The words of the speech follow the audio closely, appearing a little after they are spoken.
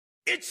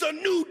It's a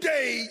new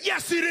day.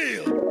 Yes, it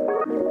is.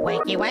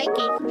 Wakey,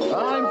 wakey.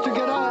 Time to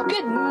get up.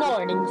 Good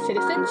morning,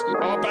 citizens.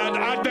 Open,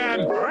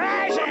 open.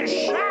 Rise and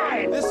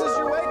shine. This is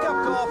your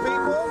wake-up call,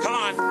 people. Come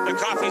on, the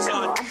coffee's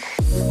on.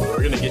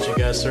 We're going to get you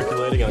guys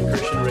circulating on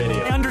Christian radio.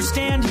 I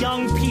understand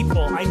young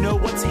people. I know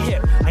what's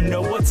hip. I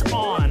know what's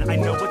on. I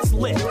know what's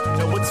lit. I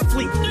know what's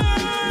fleet.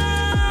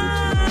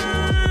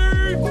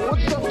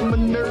 What's up, my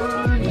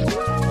nerds?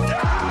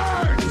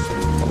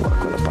 I work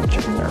with a bunch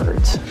of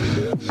nerds.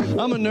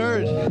 I'm a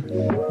nerd,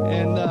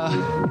 and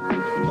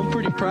I'm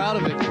pretty proud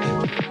of it.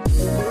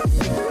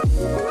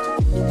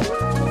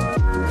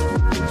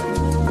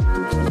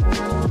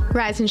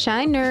 Rise and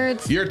shine,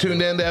 nerds. You're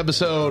tuned in to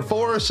episode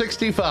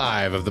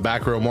 465 of the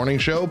Back Row Morning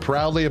Show,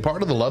 proudly a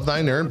part of the Love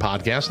Thy Nerd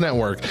podcast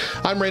network.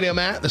 I'm Radio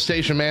Matt, the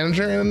station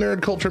manager and a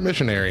nerd culture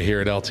missionary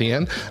here at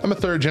LTN. I'm a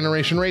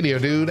third-generation radio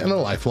dude and a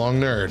lifelong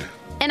nerd.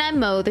 And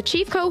I'm Mo, the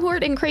chief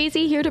cohort and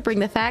crazy, here to bring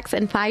the facts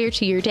and fire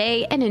to your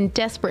day and in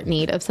desperate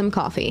need of some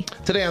coffee.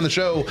 Today on the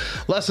show,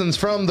 lessons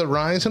from the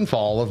rise and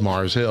fall of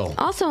Mars Hill.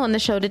 Also on the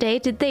show today,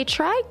 did they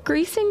try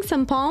greasing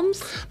some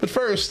palms? But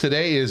first,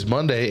 today is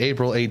Monday,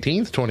 April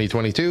 18th,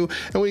 2022,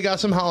 and we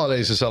got some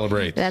holidays to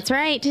celebrate. That's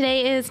right.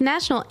 Today is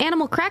National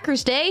Animal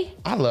Crackers Day.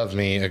 I love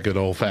me a good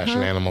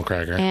old-fashioned animal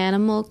cracker.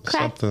 Animal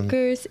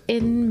crackers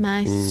in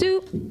my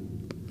soup.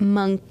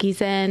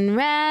 Monkeys and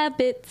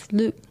rabbits,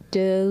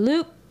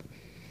 loop-de-loop.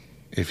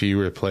 If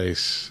you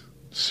replace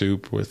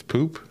soup with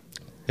poop,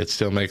 it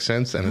still makes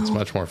sense, and it's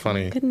much more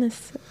funny.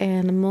 Goodness.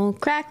 Animal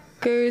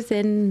crackers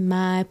in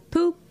my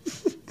poop.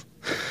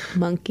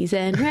 Monkeys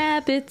and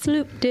rabbits,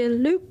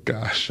 loop-de-loop.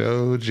 Gosh,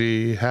 oh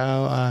gee,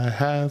 how I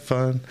have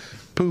fun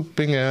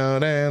pooping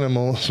out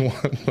animals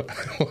one by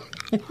one.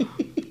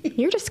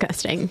 You're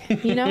disgusting.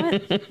 You know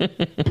it?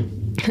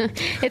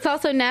 It's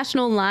also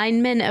National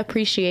Lineman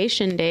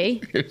Appreciation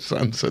Day. Your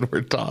son said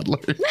we're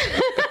toddlers.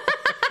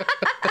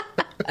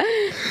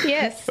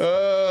 Yes.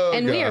 Oh,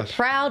 and gosh. we are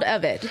proud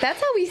of it. That's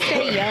how we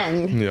stay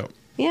young. Yep.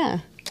 Yeah.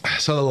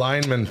 So the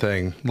lineman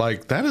thing,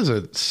 like, that is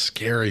a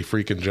scary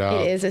freaking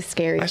job. It is a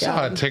scary job. I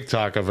saw a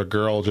TikTok of a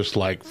girl just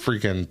like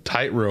freaking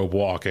tightrope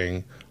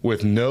walking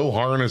with no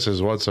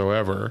harnesses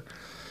whatsoever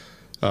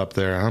up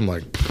there. I'm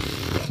like,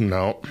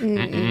 no,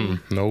 nope,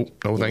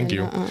 no, thank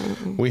you.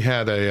 We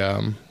had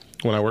a,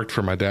 when I worked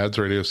for my dad's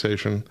radio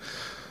station,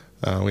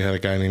 we had a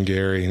guy named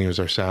Gary, and he was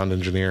our sound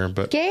engineer.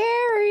 But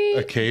Gary,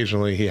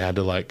 occasionally he had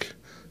to like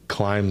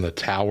climb the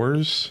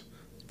towers,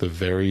 the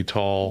very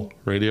tall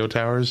radio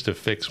towers, to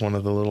fix one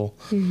of the little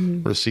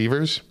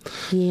receivers.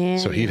 Yeah.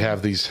 So he'd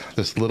have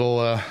this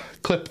little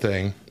clip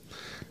thing,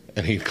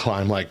 and he'd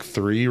climb like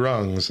 3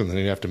 rungs, and then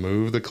he'd have to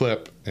move the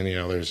clip. And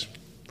there's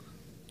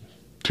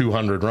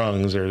 200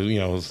 rungs, or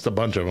it's a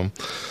bunch of them.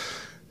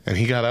 And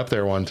he got up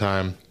there one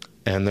time,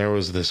 and there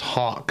was this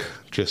hawk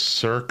just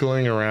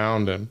circling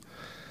around him.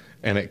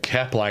 And it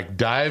kept like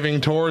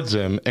diving towards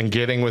him and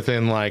getting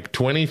within like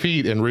 20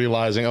 feet and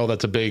realizing, oh,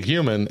 that's a big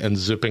human, and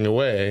zipping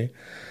away.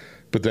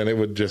 But then it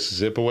would just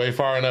zip away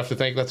far enough to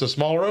think that's a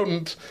small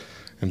rodent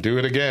and do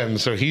it again.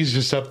 So he's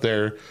just up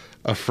there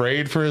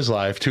afraid for his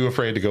life, too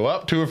afraid to go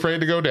up, too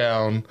afraid to go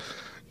down,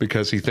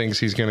 because he thinks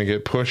he's going to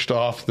get pushed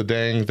off the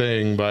dang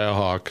thing by a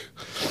hawk.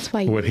 That's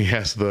why when he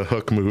has the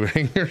hook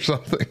moving or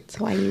something. That's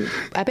why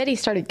I bet he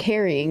started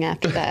carrying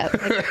after that.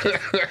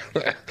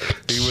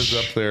 He was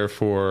up there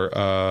for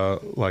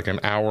like an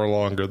hour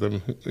longer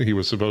than he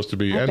was supposed to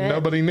be, and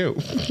nobody knew.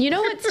 You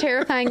know what's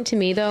terrifying to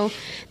me, though?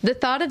 The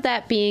thought of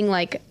that being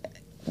like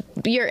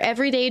your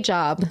everyday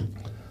job,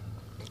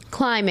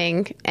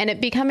 climbing, and it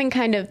becoming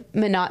kind of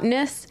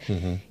monotonous.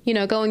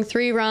 Going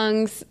 3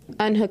 rungs,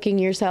 unhooking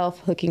yourself,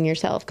 hooking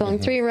yourself, going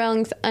 3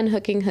 rungs,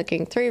 unhooking,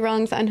 hooking, 3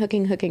 rungs,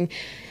 unhooking, hooking.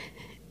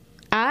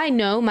 I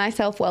know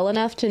myself well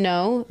enough to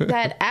know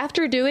that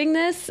after doing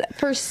this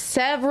for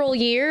several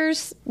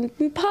years,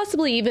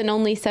 possibly even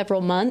only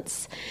several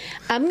months,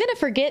 I'm going to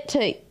forget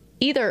to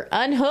either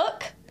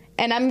unhook,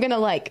 and I'm going to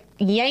like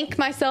yank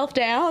myself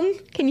down.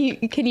 Can you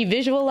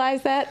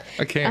visualize that?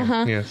 I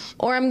can. Yes.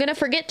 Or I'm going to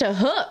forget to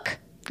hook.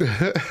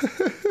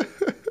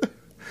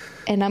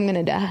 And I'm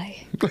gonna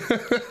die.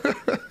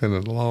 And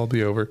it'll all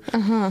be over.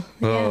 Yeah.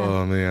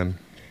 Oh man.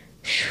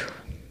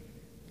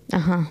 We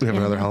have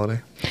another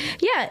holiday?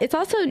 Yeah, it's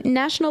also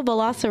National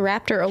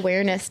Velociraptor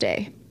Awareness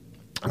Day.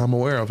 I'm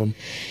aware of them.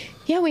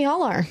 Yeah, we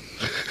all are.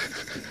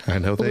 I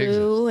know they exist.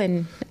 Blue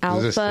and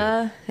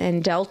Alpha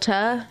and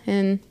Delta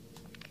and...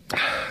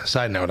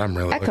 Side note, I'm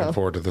really Echo. looking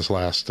forward to this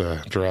last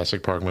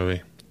Jurassic Park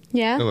movie.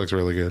 Yeah? It looks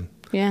really good.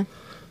 Yeah.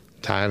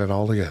 Tying it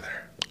all together.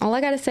 All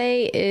I gotta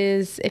say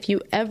is, if you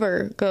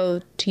ever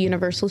go to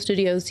Universal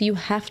Studios, you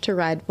have to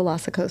ride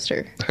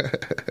Velocicoaster.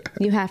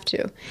 You have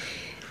to.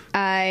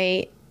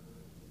 I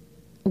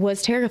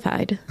was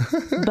terrified,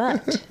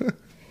 but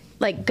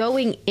like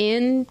going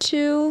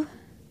into,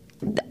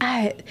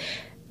 I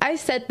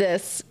said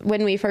this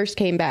when we first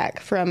came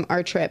back from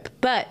our trip,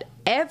 but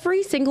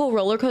every single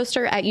roller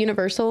coaster at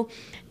Universal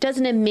does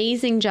an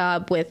amazing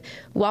job with,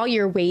 while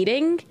you're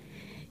waiting,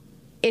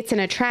 it's an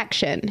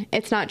attraction.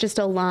 It's not just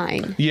a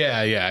line.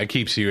 Yeah, it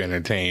keeps you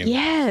entertained.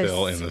 Yes.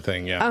 Still in the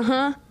thing, yeah.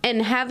 Uh-huh.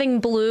 And having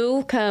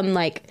Blue come,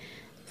 like,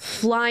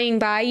 flying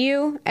by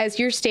you as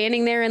you're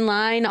standing there in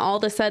line, all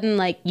of a sudden,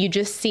 like, you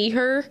just see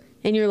her,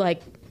 and you're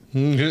like,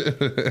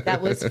 that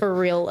was for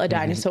real a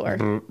dinosaur.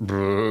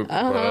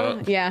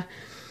 Uh-huh. Yeah.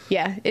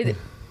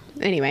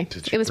 Anyway,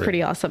 it was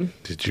pretty awesome.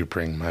 Did you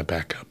bring my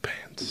backup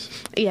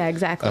pants? Yeah,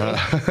 exactly.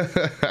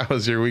 How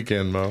was your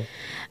weekend, Mo?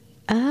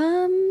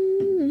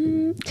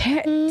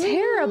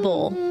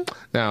 Terrible.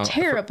 Now,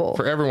 terrible.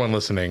 For everyone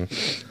listening,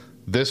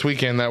 this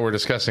weekend that we're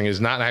discussing is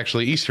not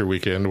actually Easter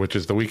weekend, which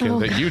is the weekend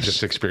that you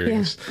just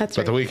experienced, that's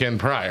but right. the weekend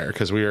prior,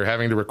 because we are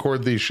having to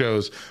record these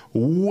shows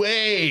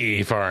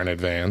way far in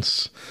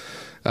advance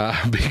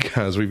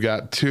because we've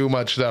got too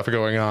much stuff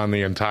going on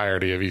the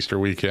entirety of Easter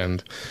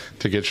weekend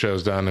to get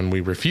shows done, and we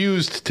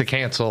refused to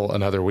cancel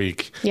another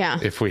week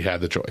if we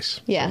had the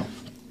choice. Yeah.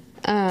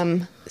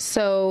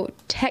 So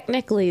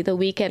technically the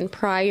weekend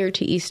prior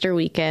to Easter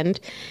weekend,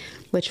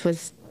 which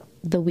was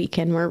the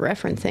weekend we're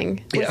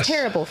referencing, was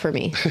terrible for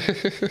me.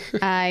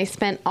 I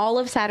spent all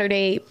of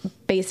Saturday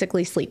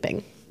basically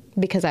sleeping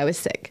because I was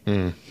sick.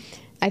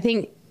 I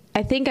think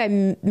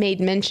I made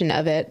mention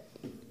of it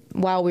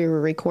while we were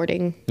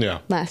recording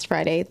last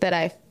Friday, that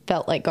I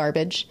felt like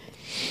garbage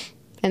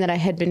and that I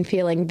had been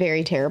feeling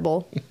very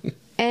terrible.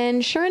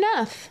 And sure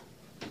enough,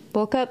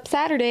 woke up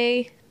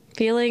Saturday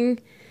feeling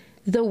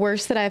the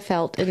worst that I've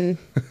felt in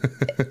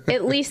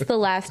at least the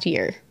last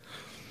year.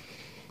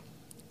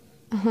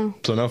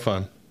 So no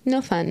fun.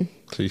 No fun.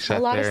 So you sat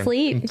a lot there of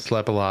sleep. and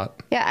slept a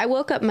lot. Yeah, I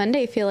woke up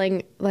Monday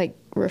feeling like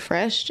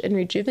refreshed and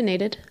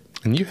rejuvenated.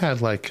 And you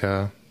had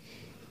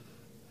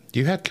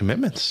you had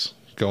commitments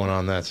going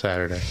on that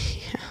Saturday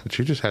that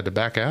you just had to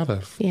back out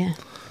of. Yeah.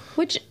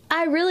 Which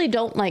I really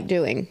don't like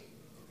doing.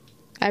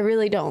 I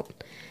really don't.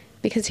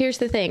 Because here's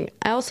the thing.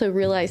 I also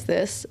realized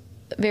this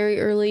very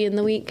early in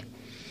the week.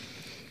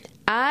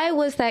 I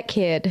was that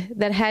kid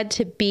that had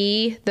to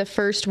be the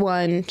first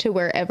one to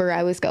wherever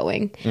I was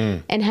going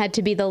and had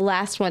to be the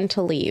last one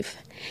to leave.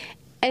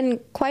 And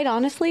quite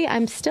honestly,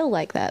 I'm still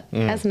like that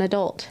as an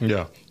adult.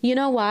 Yeah. You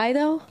know why,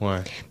 though?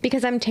 Why?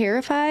 Because I'm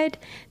terrified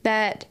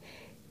that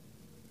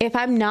if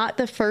I'm not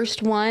the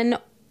first one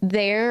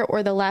there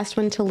or the last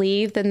one to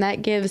leave, then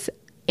that gives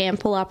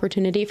ample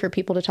opportunity for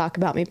people to talk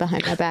about me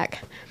behind my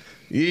back.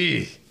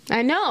 Yee.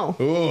 I know.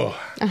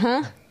 Ooh.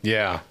 Uh-huh.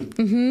 Yeah.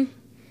 Mm-hmm.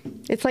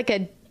 It's like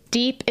a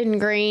deep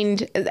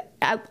ingrained...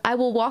 I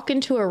will walk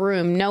into a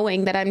room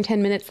knowing that I'm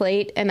 10 minutes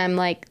late, and I'm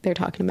like, they're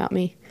talking about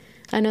me.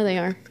 I know they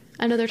are.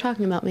 I know they're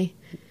talking about me.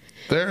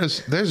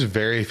 There's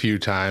very few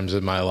times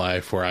in my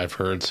life where I've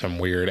heard some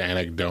weird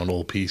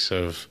anecdotal piece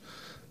of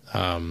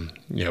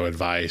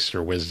advice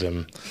or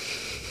wisdom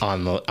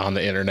on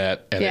the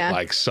internet, and it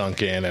like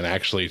sunk in and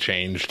actually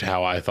changed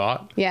how I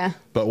thought. Yeah.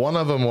 But one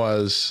of them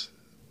was,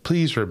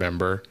 please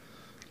remember,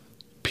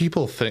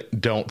 people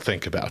don't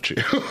think about you.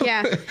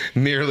 Yeah.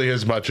 Nearly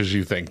as much as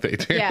you think they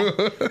do.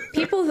 Yeah.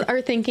 People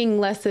are thinking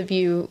less of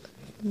you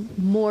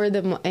more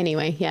than...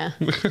 Anyway, yeah.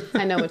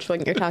 I know which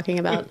one you're talking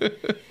about.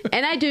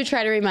 And I do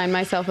try to remind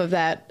myself of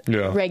that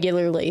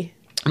regularly.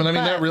 But I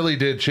mean, that really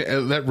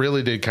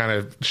did kind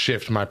of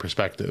shift my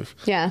perspective.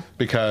 Yeah.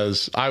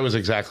 Because I was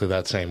exactly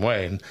that same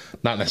way. And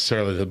not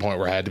necessarily to the point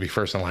where I had to be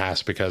first and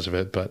last because of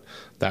it, but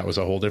that was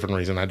a whole different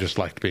reason. I just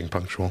liked being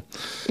punctual.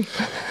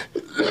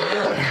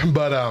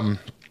 But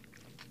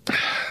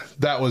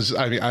that was,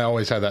 I mean, I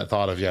always had that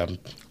thought of,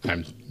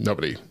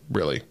 nobody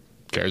really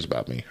cares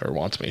about me or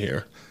wants me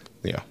here.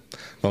 Yeah.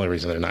 The only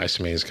reason they're nice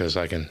to me is because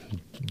I can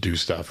do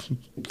stuff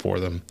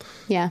for them.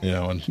 Yeah.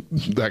 And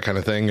that kind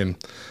of thing.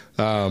 And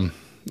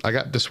I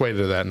got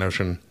dissuaded of that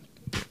notion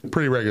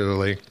pretty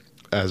regularly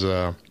as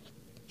I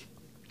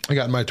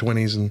got in my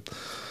 20s, and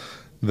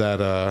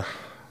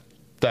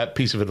that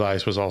piece of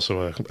advice was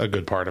also a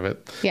good part of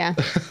it. Yeah.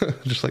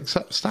 Just like,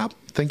 stop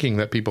thinking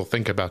that people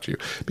think about you.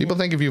 People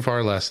think of you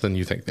far less than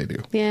you think they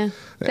do. Yeah.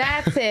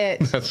 That's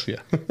it.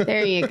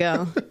 There you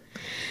go.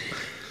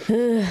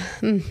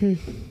 Mm-hmm.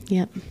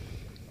 Yep.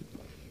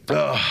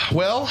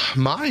 Well,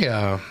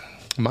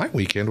 my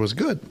weekend was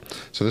good.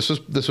 So this was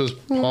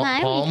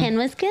weekend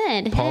was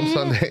good. Palm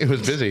Sunday. It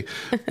was busy,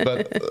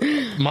 but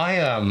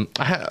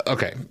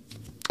okay.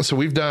 So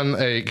we've done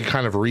a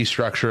kind of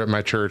restructure at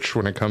my church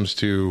when it comes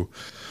to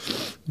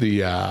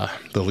the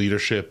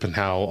leadership and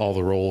how all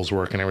the roles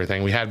work and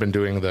everything. We had been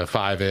doing the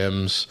 5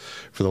 M's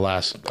for the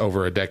last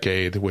over a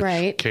decade,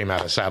 which came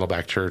out of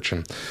Saddleback Church,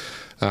 and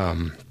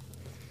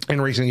in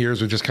recent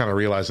years, we just kind of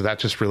realized that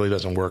just really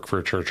doesn't work for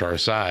a church our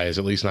size,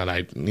 at least not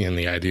in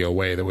the ideal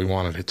way that we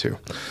wanted it to.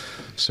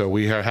 So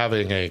we are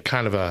having a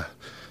kind of a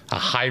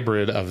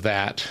hybrid of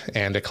that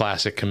and a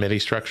classic committee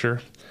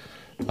structure.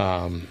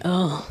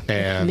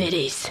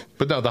 Committees.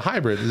 But no, the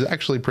hybrid is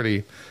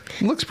actually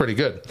looks pretty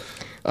good.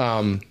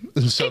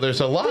 So there's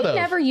a lot of... We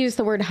never used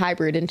the word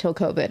hybrid until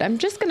COVID. I'm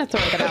just going to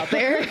throw that out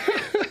there.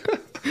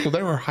 Well,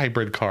 there were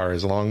hybrid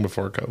cars long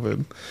before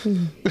COVID.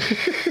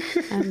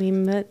 I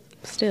mean, but...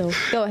 Still,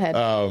 go ahead.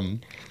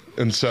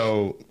 And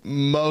so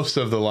most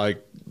of the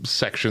like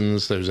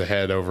sections, there's a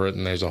head over it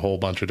and there's a whole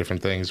bunch of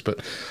different things.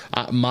 But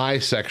my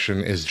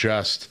section is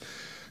just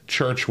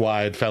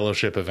church-wide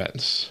fellowship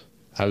events.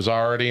 I was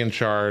already in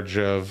charge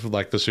of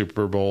like the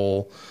Super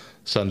Bowl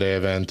Sunday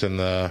event and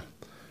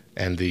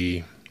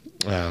the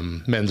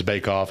men's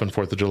bake-off and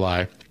 4th of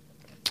July.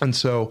 And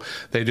so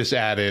they just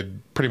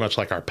added pretty much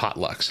like our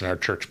potlucks and our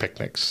church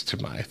picnics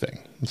to my thing.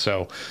 And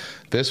so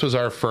this was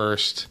our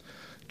first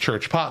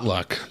church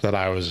potluck that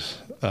I was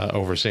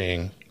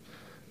overseeing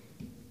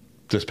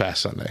this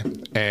past Sunday.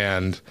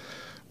 And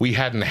we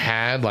hadn't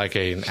had like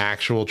an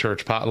actual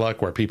church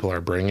potluck where people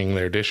are bringing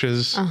their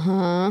dishes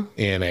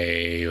in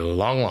a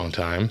long, long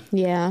time.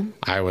 Yeah.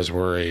 I was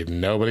worried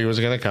nobody was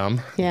going to come.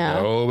 Yeah.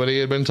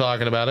 Nobody had been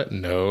talking about it.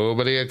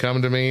 Nobody had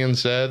come to me and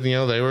said,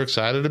 they were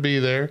excited to be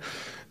there.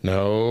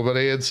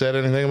 Nobody had said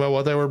anything about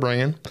what they were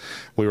bringing.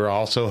 We were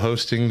also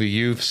hosting the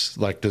youth's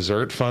like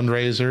dessert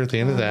fundraiser at the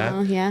end of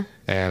that. Yeah.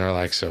 And we're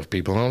like, so if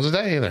people know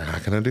today, they're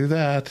not going to do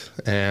that.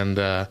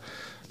 And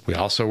we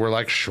also were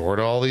like short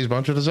all these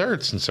bunch of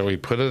desserts. And so we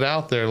put it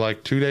out there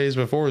like 2 days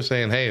before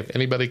saying, hey, if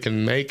anybody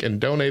can make and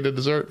donate a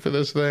dessert for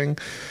this thing.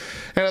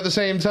 And at the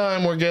same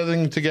time, we're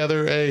getting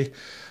together a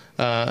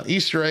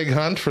Easter egg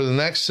hunt for the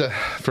next,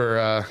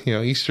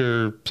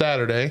 Easter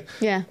Saturday.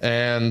 Yeah.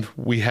 And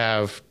we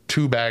have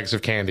 2 bags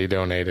of candy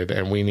donated,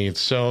 and we need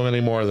so many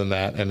more than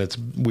that. And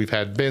we've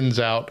had bins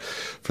out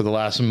for the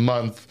last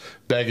month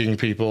begging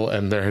people,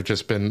 and there have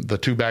just been the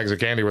 2 bags of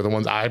candy were the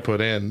ones I put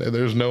in. And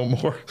there's no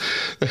more,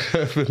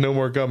 no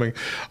more coming.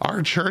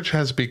 Our church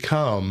has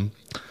become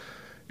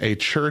a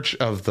church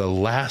of the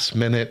last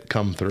minute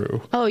come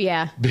through. Oh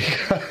yeah.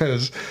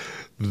 Because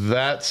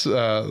that's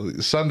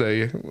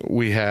Sunday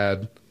we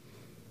had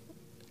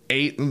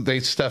they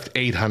stuffed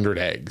 800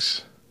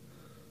 eggs.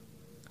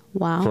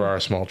 Wow. For our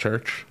small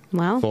church.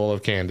 Wow. Full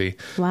of candy.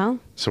 Wow.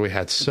 So we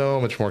had so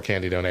much more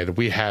candy donated.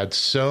 We had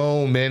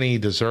so many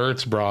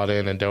desserts brought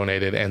in and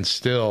donated and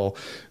still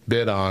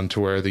bid on to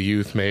where the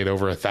youth made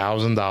over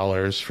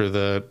 $1,000 for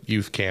the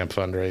youth camp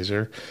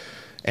fundraiser.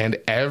 And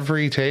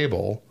every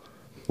table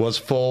was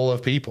full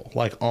of people.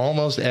 Like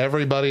almost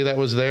everybody that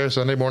was there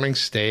Sunday morning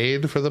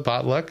stayed for the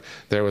potluck.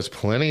 There was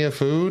plenty of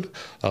food.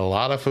 A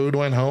lot of food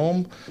went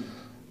home.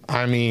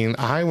 I mean,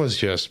 I was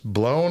just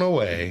blown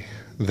away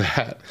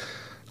that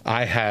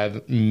I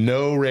had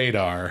no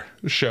radar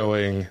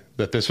showing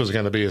that this was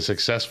going to be a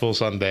successful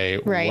Sunday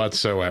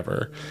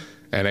whatsoever.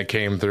 And it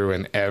came through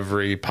in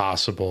every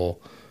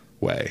possible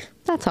way.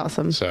 That's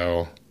awesome.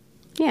 So,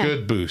 yeah.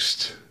 Good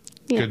boost.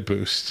 Yep. Good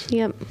boost.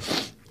 Yep.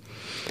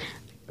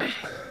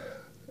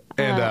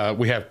 And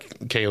we have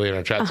Kaylee in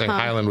our chat saying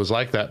Highland was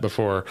like that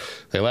before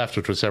they left,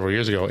 which was several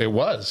years ago. It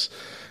was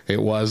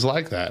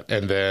like that.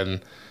 And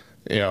then,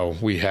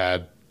 we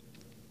had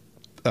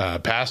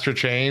pastor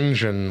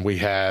change, and we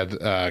had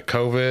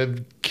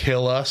COVID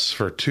kill us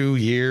for 2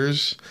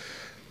 years,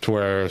 to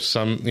where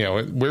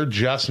we're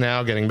just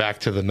now getting back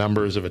to the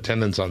numbers of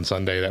attendance on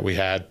Sunday that we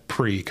had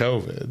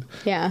pre-COVID.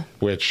 Yeah.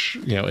 Which,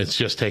 it's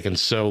just taken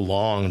so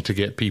long to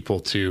get people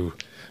to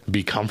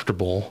be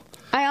comfortable.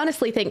 I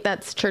honestly think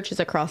that's churches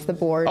across the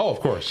board. Oh, of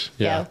course.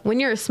 Yeah. When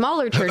you're a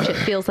smaller church, it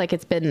feels like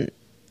it's been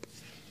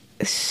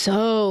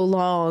so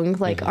long.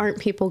 Like, aren't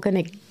people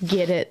going to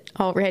get it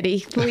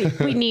already?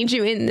 We need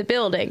you in the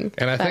building.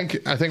 And I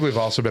think we've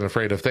also been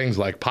afraid of things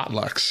like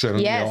potlucks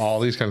and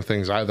all these kind of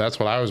things. That's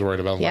what I was worried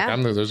about. Yeah.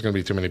 Like, there's going to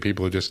be too many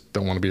people who just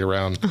don't want to be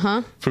around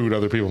food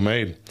other people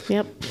made.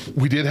 Yep.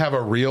 We did have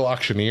a real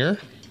auctioneer.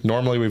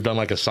 Normally we've done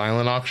like a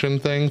silent auction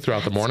thing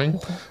throughout the morning.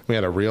 Cool. We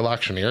had a real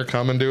auctioneer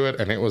come and do it,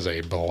 and it was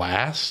a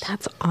blast.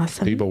 That's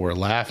awesome. People were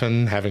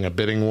laughing, having a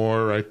bidding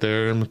war right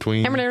there in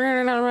between. 100.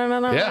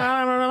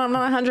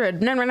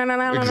 Exactly.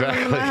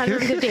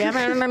 150.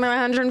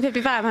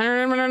 155.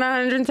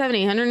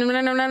 170.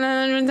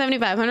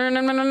 175.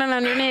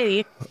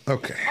 180.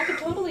 Okay. I could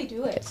totally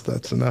do it.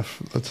 That's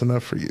enough. That's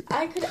enough for you.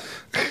 I could.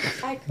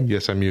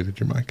 Yes, I muted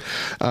your mic.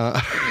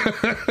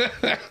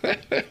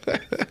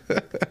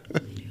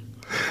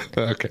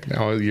 Okay,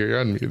 now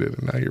you're unmuted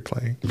and now you're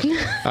playing.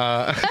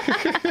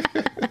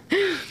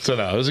 So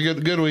no, it was a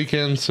good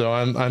weekend. So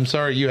I'm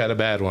sorry you had a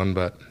bad one,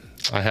 but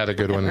I had a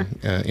good one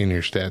in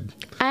your stead.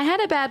 I had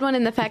a bad one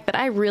in the fact that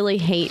I really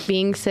hate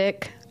being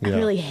sick. Yeah. I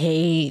really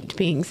hate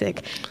being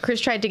sick.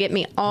 Chris tried to get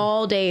me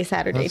all day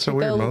Saturday. That's so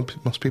weird.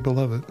 Most people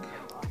love it.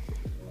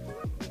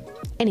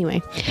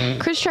 Anyway,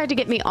 Chris tried to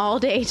get me all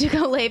day to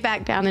go lay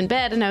back down in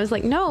bed, and I was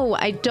like, no,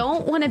 I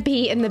don't want to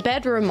be in the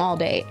bedroom all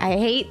day. I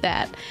hate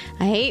that.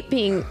 I hate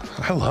being...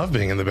 I love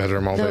being in the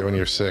bedroom all day when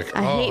you're sick.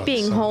 I hate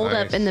being holed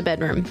up in the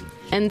bedroom.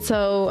 And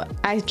so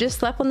I just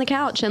slept on the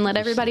couch and let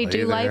everybody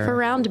do life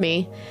around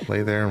me.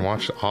 Lay there and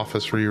watch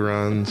Office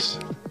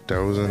reruns,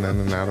 dozing in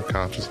and out of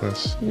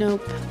consciousness.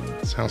 Nope.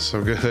 Sounds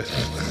so good.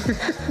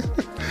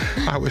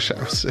 I wish I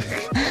was sick.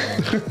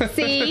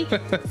 See?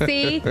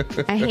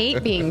 I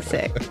hate being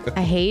sick.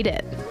 I hate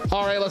it.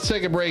 All right, let's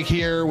take a break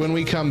here. When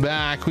we come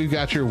back, we've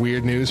got your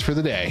weird news for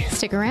the day.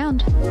 Stick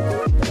around.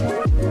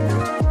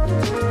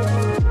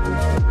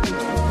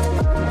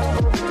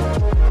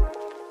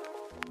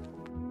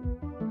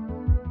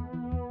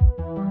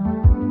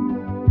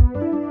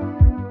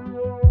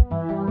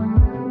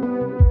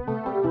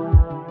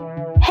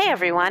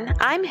 everyone.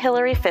 I'm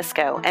Hillary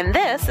Fisco, and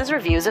this is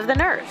Reviews of the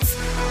Nerds.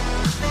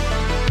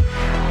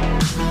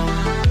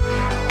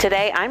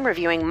 Today, I'm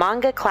reviewing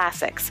Manga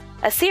Classics,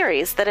 a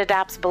series that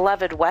adapts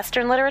beloved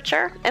Western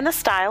literature in the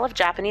style of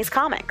Japanese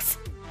comics.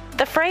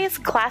 The phrase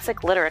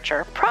classic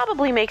literature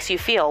probably makes you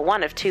feel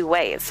one of two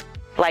ways,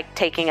 like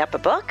taking up a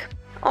book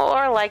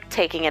or like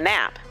taking a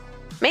nap.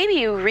 Maybe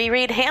you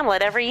reread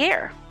Hamlet every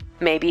year.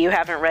 Maybe you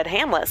haven't read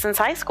Hamlet since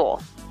high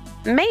school.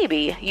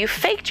 Maybe you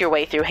faked your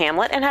way through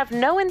Hamlet and have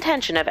no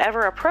intention of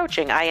ever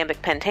approaching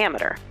iambic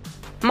pentameter.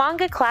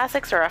 Manga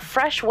classics are a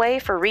fresh way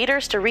for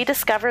readers to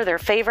rediscover their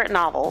favorite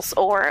novels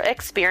or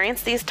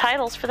experience these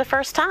titles for the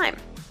first time.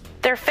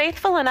 They're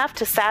faithful enough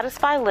to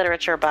satisfy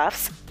literature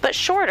buffs, but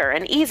shorter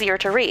and easier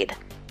to read.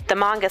 The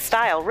manga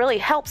style really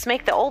helps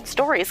make the old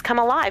stories come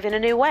alive in a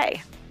new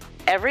way.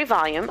 Every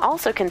volume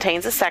also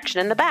contains a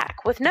section in the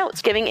back with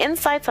notes giving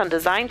insights on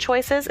design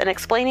choices and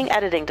explaining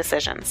editing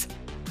decisions.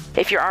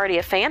 If you're already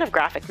a fan of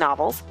graphic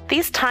novels,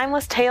 these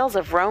timeless tales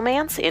of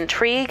romance,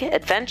 intrigue,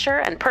 adventure,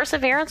 and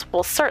perseverance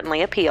will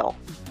certainly appeal.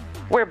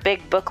 We're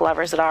big book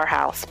lovers at our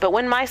house, but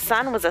when my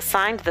son was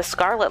assigned the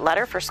Scarlet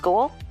Letter for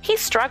school, he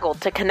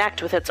struggled to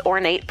connect with its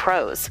ornate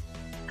prose.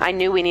 I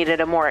knew we needed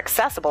a more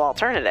accessible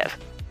alternative.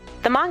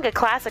 The Manga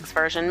Classics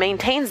version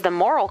maintains the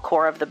moral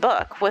core of the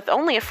book with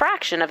only a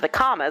fraction of the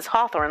commas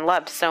Hawthorne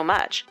loved so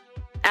much.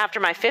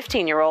 After my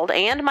 15-year-old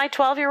and my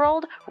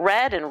 12-year-old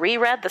read and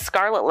reread the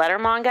Scarlet Letter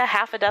manga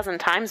half a dozen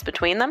times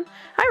between them,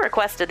 I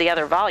requested the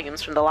other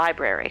volumes from the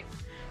library.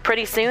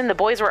 Pretty soon, the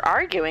boys were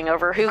arguing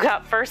over who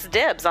got first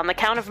dibs on the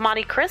Count of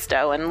Monte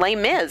Cristo and Les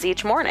Mis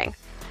each morning.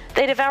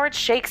 They devoured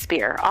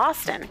Shakespeare,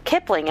 Austen,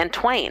 Kipling, and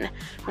Twain,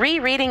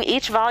 rereading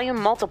each volume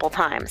multiple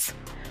times.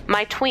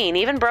 My tween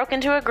even broke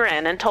into a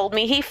grin and told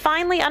me he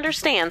finally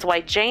understands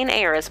why Jane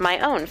Eyre is my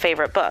own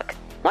favorite book.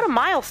 What a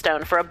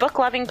milestone for a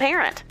book-loving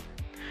parent!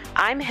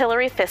 I'm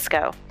Hillary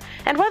Fisco,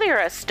 and whether you're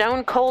a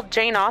stone-cold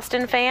Jane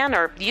Austen fan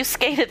or you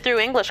skated through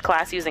English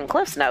class using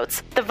Cliff's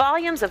Notes, the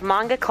volumes of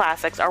Manga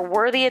Classics are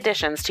worthy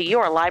additions to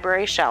your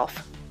library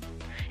shelf.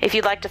 If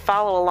you'd like to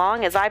follow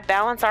along as I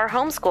balance our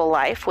homeschool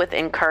life with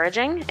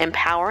encouraging,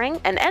 empowering,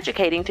 and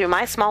educating through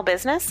my small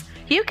business,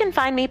 you can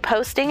find me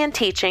posting and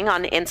teaching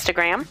on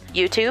Instagram,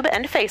 YouTube,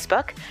 and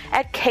Facebook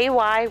at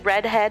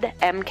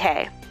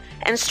KYRedheadMK,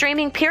 and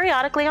streaming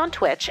periodically on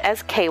Twitch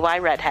as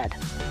KYRedhead.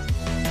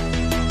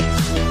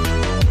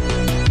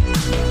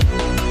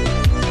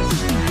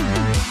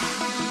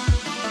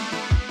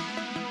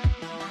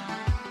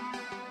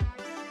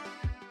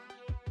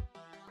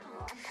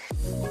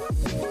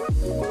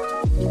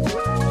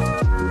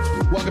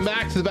 Welcome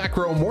back to the Back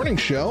Row Morning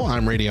Show.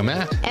 I'm Radio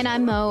Matt. And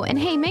I'm Mo. And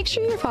hey, make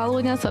sure you're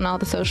following us on all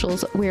the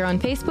socials. We're on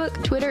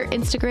Facebook, Twitter,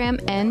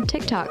 Instagram, and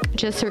TikTok.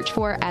 Just search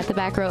for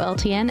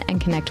 @TheBackRowLTN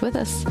and connect with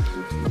us.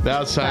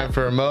 Now it's time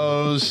for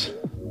Mo's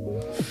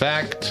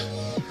Fact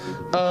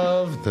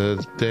of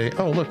the Day.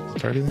 Oh, look,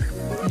 it's already there.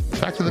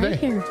 Fact of the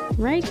Day.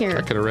 Right here.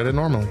 I could have read it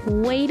normally.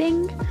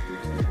 Waiting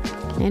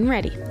and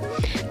ready.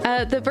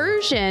 The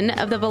version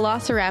of the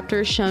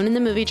velociraptor shown in the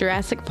movie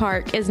Jurassic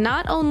Park is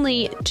not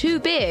only too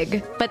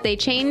big, but they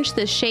changed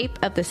the shape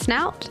of the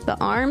snout, the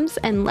arms,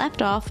 and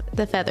left off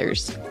the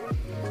feathers.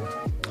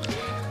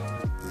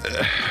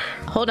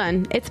 Hold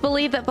on. It's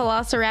believed that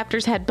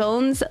velociraptors had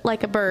bones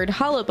like a bird,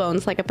 hollow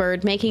bones like a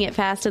bird, making it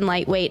fast and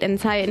lightweight, and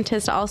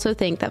scientists also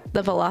think that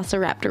the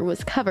velociraptor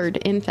was covered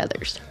in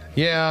feathers.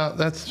 Yeah,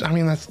 that's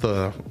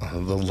the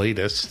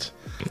latest.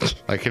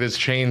 Like, it has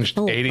changed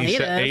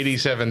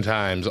 87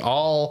 times.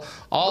 All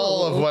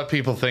of what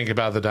people think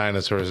about the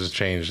dinosaurs has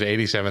changed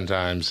 87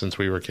 times since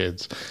we were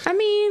kids. I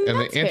mean, and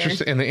that's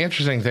fair. And the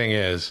interesting thing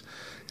is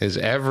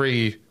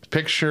every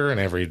picture and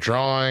every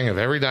drawing of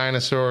every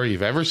dinosaur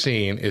you've ever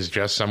seen is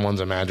just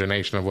someone's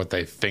imagination of what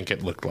they think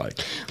it looked like.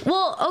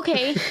 Well,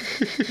 okay.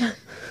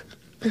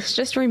 This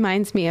just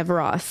reminds me of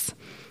Ross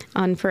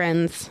on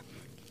Friends,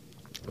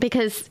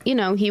 because,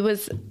 he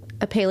was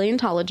a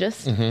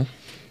paleontologist. Mm-hmm.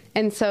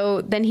 And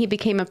so then he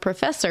became a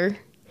professor.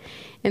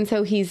 And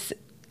so he's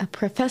a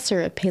professor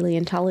of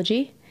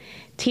paleontology,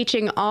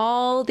 teaching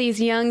all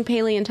these young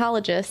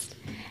paleontologists.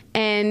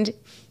 And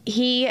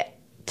he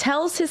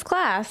tells his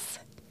class,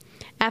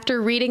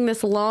 after reading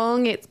this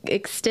long,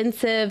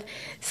 extensive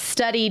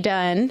study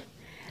done,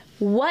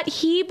 what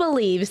he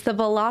believes the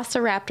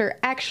velociraptor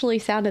actually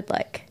sounded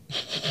like.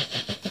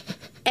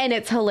 And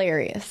it's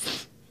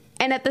hilarious.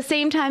 And at the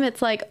same time,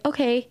 it's like,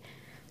 okay,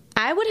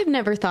 I would have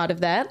never thought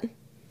of that.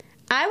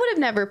 I would have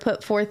never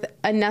put forth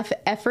enough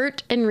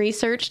effort and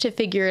research to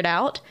figure it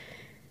out.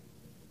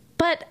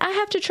 But I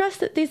have to trust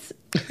that these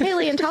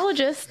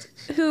paleontologists,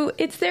 who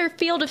it's their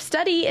field of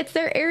study, it's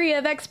their area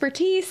of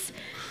expertise,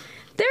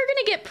 they're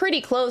going to get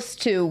pretty close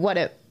to what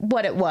it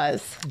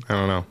was. I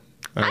don't know.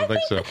 I don't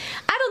think so.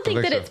 I don't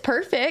think that it's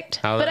perfect,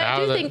 but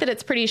I do think that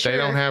it's pretty sure. They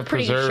don't have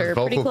preserved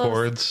vocal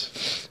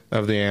cords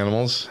of the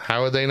animals.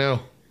 How would they know?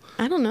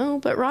 I don't know,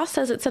 but Ross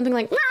says it's something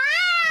like...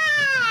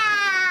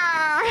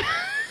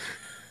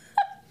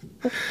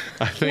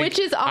 Which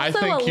is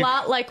also a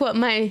lot like what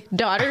my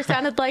daughter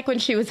sounded like when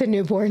she was a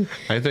newborn.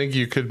 I think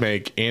you could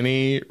make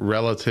any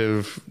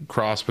relative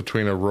cross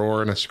between a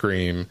roar and a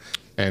scream,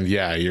 and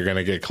yeah, you're going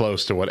to get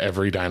close to what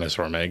every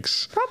dinosaur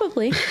makes.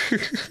 Probably.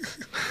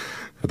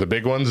 For the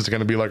big ones, it's going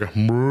to be like a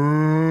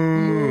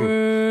moo.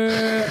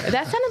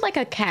 That sounded like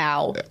a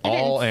cow.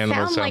 All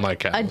animals sound like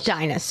cows. A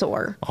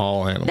dinosaur.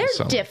 All animals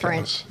sound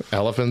different. like cows.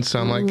 Elephants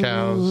sound like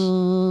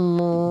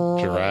cows.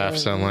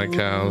 Giraffes sound like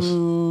cows.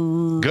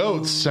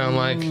 Goats sound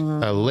like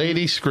a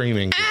lady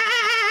screaming.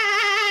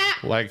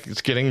 Like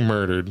it's getting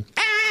murdered.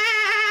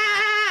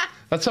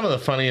 That's some of the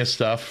funniest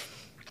stuff.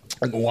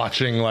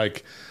 Watching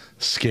like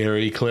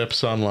scary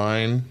clips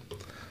online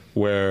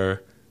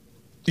where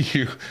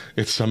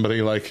it's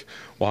somebody like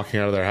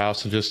walking out of their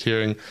house and just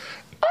hearing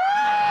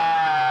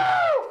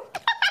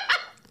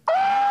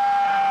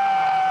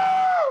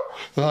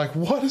they're like,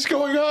 what is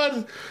going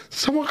on?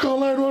 Someone call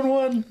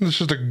 911. It's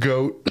just a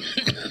goat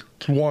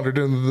wandered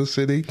into the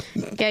city.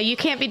 Yeah, you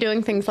can't be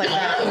doing things like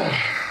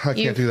that. I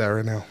can't do that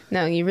right now.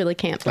 No, you really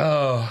can't.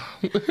 Oh.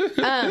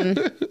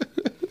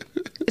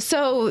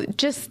 So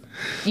just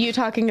you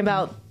talking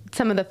about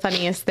some of the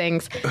funniest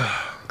things.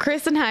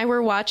 Chris and I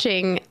were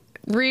watching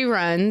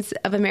reruns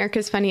of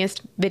America's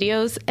Funniest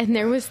Videos, and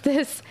there was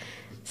this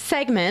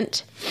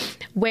segment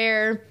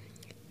where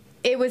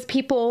it was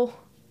people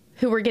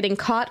who were getting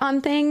caught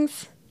on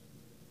things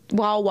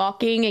while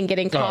walking and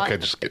getting caught. Oh,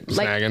 okay, just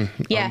snagging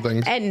on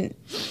things. And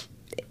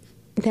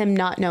them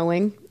not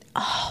knowing.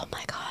 Oh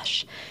my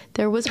gosh.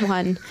 There was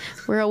one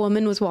where a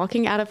woman was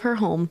walking out of her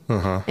home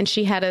and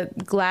she had a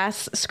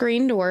glass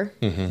screen door,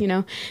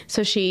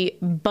 so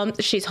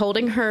she's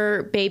holding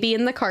her baby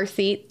in the car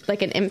seat,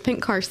 like an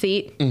infant car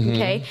seat.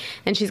 Okay.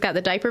 And she's got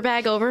the diaper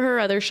bag over her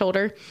other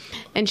shoulder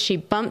and she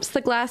bumps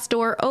the glass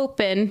door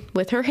open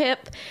with her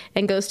hip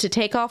and goes to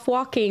take off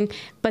walking.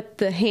 But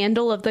the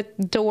handle of the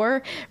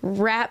door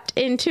wrapped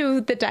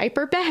into the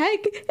diaper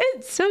bag.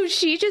 And so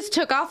she just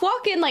took off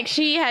walking like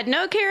she had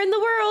no care in the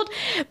world,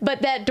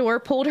 but that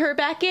door pulled her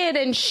back in.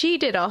 And she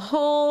did a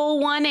whole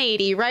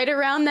 180 right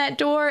around that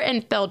door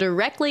and fell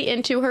directly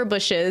into her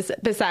bushes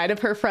beside of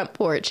her front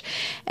porch.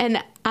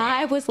 And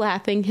I was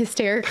laughing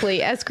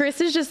hysterically as Chris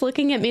is just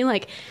looking at me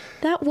like,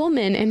 that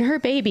woman and her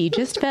baby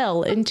just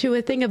fell into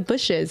a thing of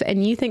bushes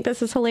and you think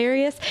this is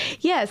hilarious?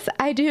 Yes,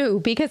 I do,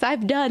 because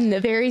I've done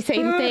the very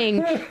same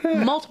thing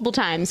multiple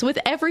times with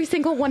every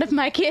single one of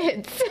my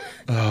kids.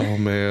 Oh,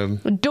 man.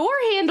 Door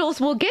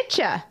handles will get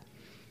you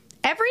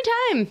every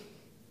time.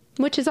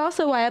 Which is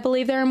also why I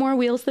believe there are more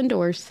wheels than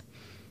doors.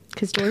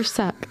 Because doors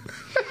suck.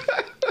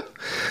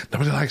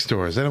 Nobody likes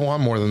doors. They don't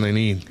want more than they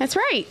need. That's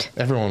right.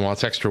 Everyone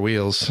wants extra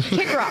wheels.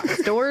 Kick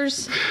rocks,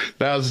 doors.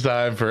 Now it's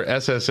time for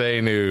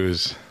SSA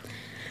News.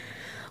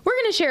 We're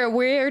going to share a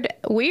weird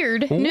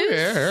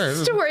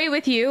news story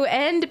with you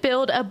and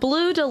build a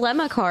blue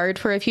dilemma card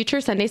for a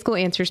future Sunday School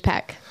Answers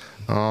pack.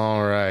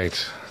 All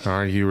right.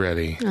 Are you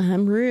ready?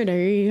 I'm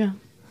ready.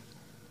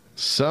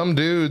 Some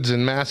dudes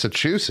in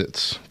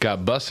Massachusetts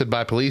got busted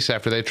by police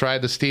after they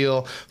tried to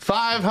steal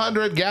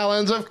 500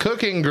 gallons of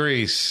cooking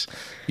grease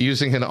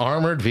using an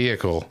armored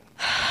vehicle.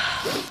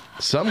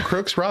 Some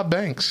crooks rob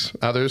banks,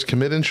 others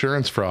commit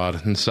insurance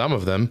fraud, and some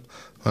of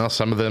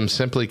them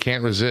simply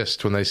can't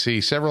resist when they see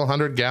several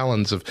hundred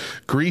gallons of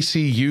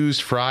greasy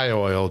used fry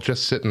oil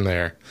just sitting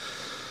there.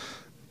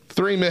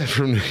 3 men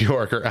from New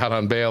York are out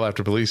on bail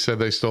after police said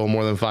they stole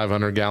more than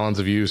 500 gallons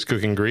of used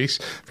cooking grease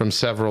from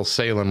several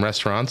Salem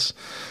restaurants.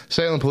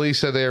 Salem police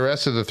said they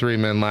arrested the 3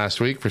 men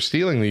last week for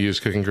stealing the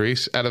used cooking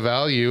grease at a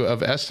value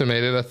of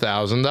estimated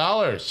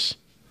 $1,000.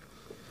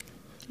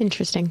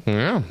 Interesting.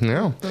 Yeah.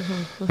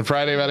 On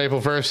Friday, about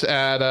April 1st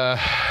at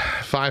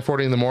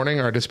 5:40 in the morning,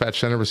 our dispatch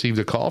center received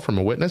a call from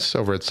a witness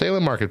over at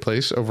Salem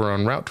Marketplace over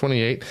on Route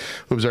 28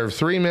 who observed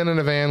 3 men in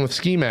a van with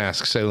ski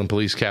masks, Salem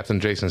Police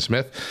Captain Jason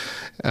Smith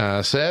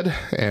said.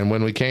 And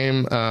when we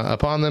came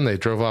upon them, they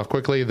drove off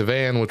quickly. The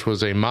van, which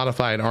was a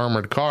modified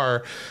armored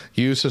car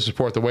used to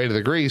support the weight of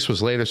the grease,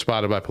 was later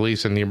spotted by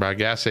police in a nearby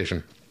gas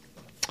station.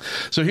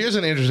 So here's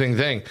an interesting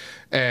thing,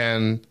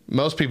 and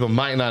most people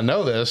might not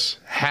know this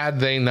had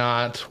they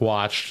not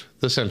watched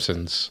The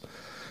Simpsons,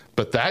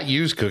 but that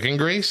used cooking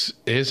grease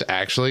is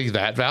actually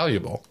that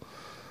valuable.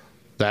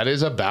 That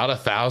is about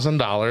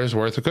 $1,000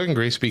 worth of cooking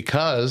grease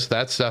because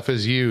that stuff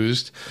is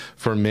used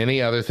for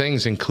many other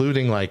things,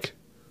 including like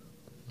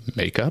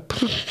makeup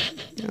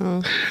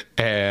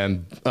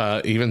and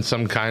even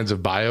some kinds of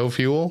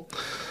biofuel.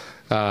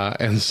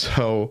 And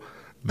so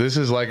this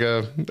is like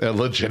a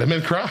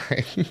legitimate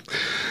crime.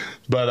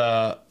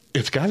 But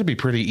it's got to be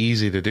pretty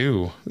easy to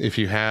do if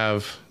you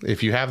have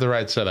the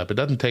right setup. It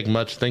doesn't take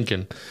much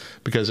thinking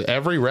because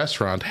every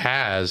restaurant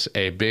has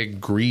a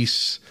big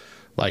grease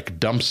like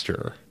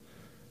dumpster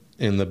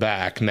in the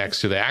back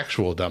next to the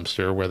actual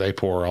dumpster where they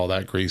pour all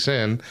that grease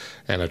in,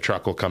 and a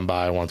truck will come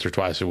by once or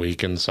twice a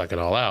week and suck it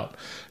all out.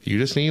 You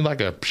just need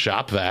like a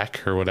shop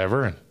vac or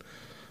whatever and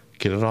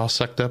get it all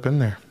sucked up in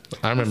there.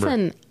 I remember.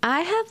 Listen,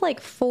 I have like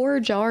 4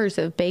 jars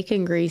of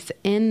bacon grease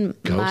in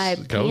my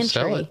pantry. Go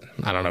sell it.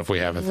 I don't know if we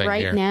have a thing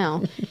right here.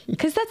 now.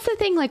 Because that's the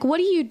thing. Like, what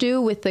do you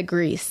do with the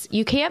grease?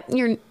 You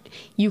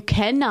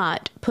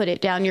cannot put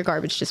it down your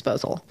garbage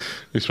disposal.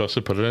 You're supposed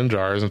to put it in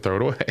jars and throw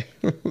it away.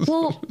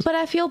 Well, but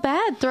I feel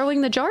bad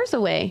throwing the jars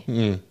away.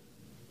 I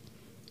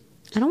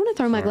don't want to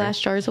throw my glass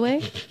jars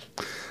away.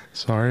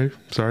 Sorry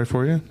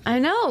for you. I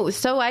know.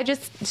 So I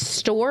just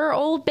store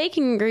old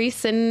bacon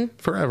grease and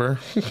forever.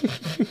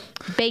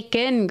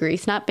 Bacon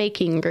grease, not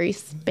baking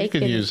grease.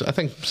 Bacon. You could use. I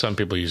think some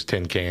people use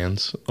tin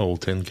cans,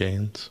 old tin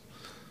cans.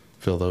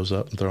 Fill those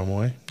up and throw them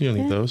away. You don't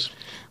need those.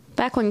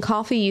 Back when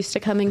coffee used to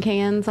come in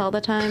cans all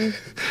the time.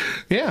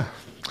 Yeah.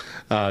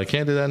 You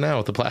can't do that now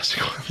with the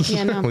plastic ones.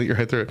 Yeah, no. Leak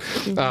right through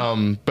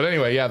it. But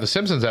anyway, yeah, the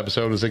Simpsons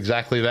episode was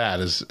exactly that.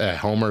 As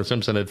Homer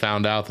Simpson had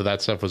found out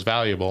that stuff was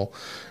valuable,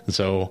 and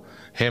so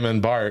him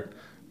and Bart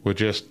would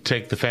just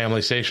take the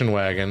family station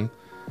wagon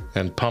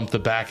and pump the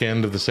back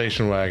end of the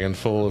station wagon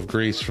full of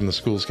grease from the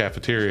school's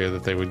cafeteria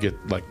that they would get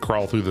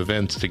crawl through the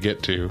vents to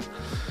get to,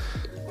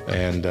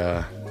 and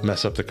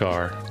mess up the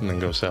car and then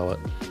go sell it.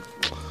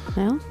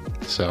 Well,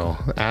 so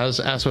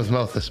as with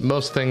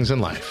most things in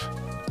life,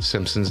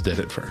 Simpsons did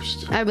it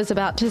first. I was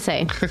about to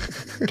say.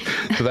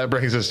 So that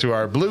brings us to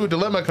our blue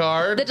dilemma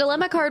card. The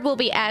dilemma card we'll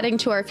be adding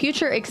to our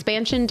future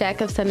expansion deck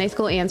of Sunday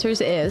School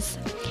Answers is,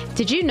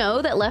 did you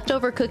know that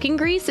leftover cooking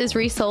grease is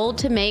resold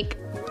to make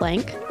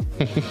blank?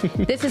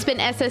 This has been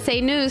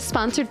SSA News,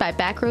 sponsored by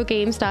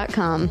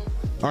BackrowGames.com.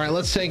 All right,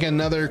 let's take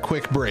another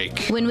quick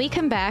break. When we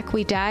come back,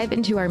 we dive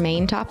into our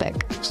main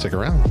topic. Stick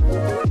around.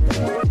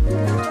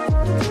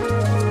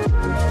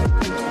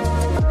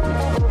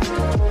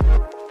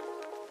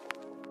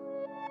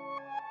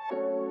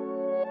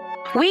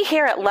 We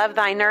here at Love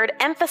Thy Nerd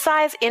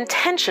emphasize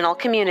intentional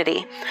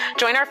community.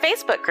 Join our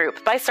Facebook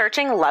group by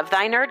searching Love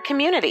Thy Nerd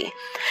Community.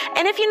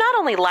 And if you not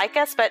only like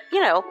us, but,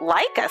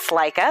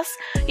 like us,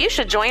 you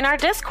should join our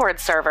Discord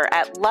server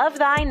at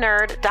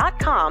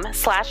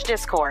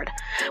lovethynerd.com/Discord.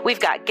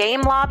 We've got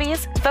game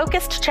lobbies,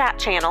 focused chat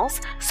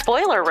channels,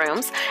 spoiler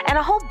rooms, and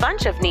a whole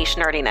bunch of niche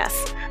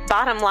nerdiness.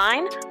 Bottom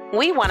line,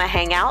 we want to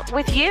hang out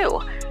with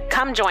you.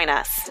 Come join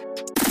us.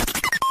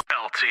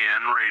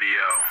 LTN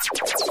Radio.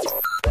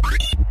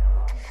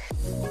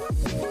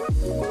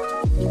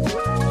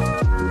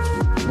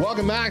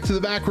 Welcome back to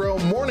the Back Row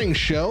Morning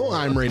Show.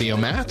 I'm Radio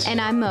Matt.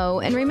 And I'm Mo.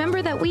 And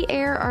remember that we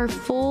air our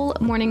full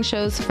morning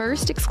shows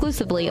first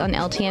exclusively on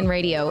LTN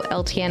Radio,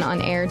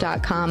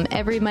 LTNOnAir.com,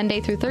 every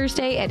Monday through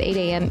Thursday at 8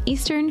 a.m.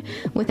 Eastern,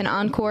 with an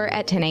encore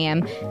at 10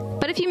 a.m.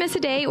 But if you miss a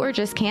day or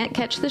just can't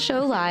catch the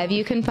show live,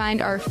 you can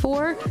find our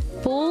 4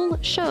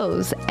 full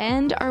shows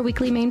and our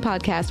weekly main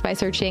podcast by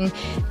searching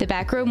The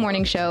Back Row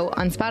Morning Show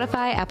on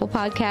Spotify, Apple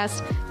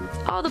Podcasts,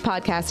 all the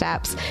podcast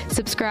apps.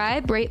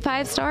 Subscribe, rate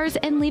 5 stars,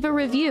 and leave a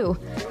review.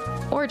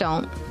 Or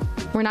don't.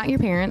 We're not your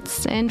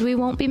parents, and we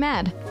won't be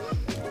mad.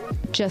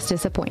 Just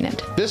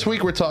disappointed. This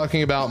week we're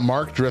talking about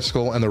Mark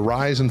Driscoll and the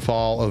rise and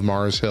fall of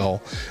Mars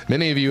Hill.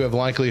 Many of you have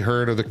likely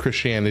heard of the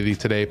Christianity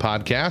Today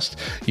podcast.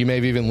 You may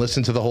have even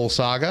listened to the whole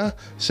saga,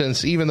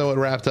 since even though it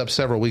wrapped up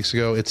several weeks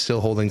ago, it's still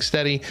holding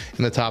steady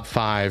in the top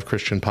 5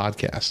 Christian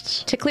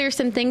podcasts. To clear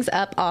some things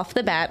up off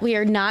the bat, we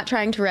are not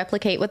trying to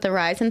replicate what the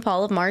rise and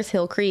fall of Mars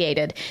Hill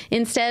created.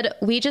 Instead,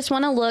 we just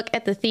want to look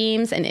at the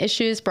themes and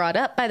issues brought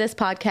up by this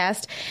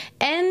podcast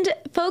and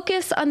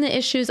focus on the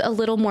issues a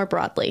little more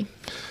broadly.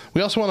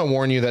 We also want to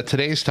warn you that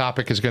today's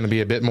topic is going to be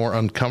a bit more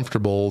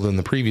uncomfortable than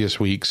the previous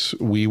weeks.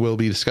 We will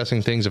be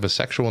discussing things of a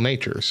sexual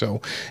nature.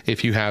 So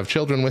if you have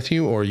children with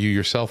you or you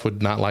yourself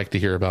would not like to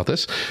hear about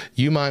this,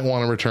 you might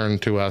want to return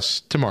to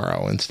us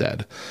tomorrow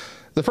instead.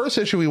 The first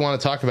issue we want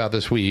to talk about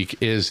this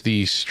week is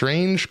the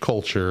strange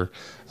culture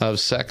of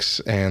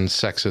sex and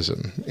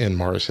sexism in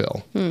Mars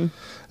Hill.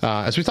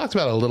 As we talked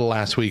about a little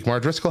last week,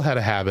 Mark Driscoll had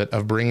a habit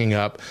of bringing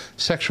up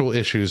sexual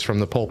issues from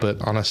the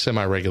pulpit on a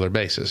semi-regular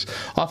basis,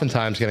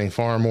 oftentimes getting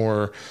far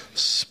more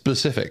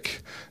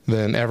specific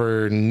than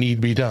ever need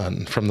be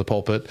done from the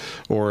pulpit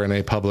or in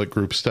a public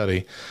group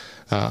study.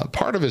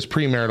 Part of his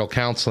premarital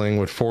counseling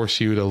would force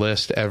you to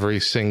list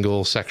every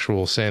single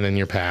sexual sin in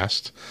your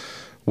past.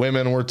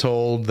 Women were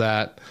told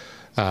that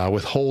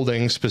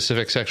withholding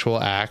specific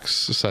sexual acts,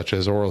 such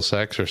as oral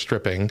sex or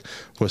stripping,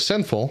 was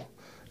sinful,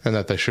 and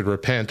that they should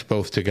repent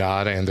both to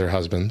God and their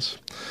husbands.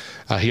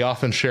 He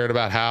often shared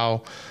about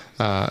how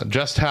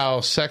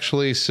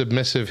sexually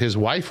submissive his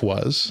wife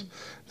was,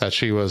 that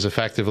she was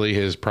effectively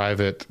his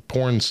private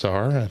porn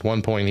star. At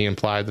one point, he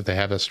implied that they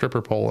had a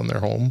stripper pole in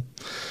their home.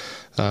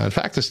 In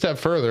fact, a step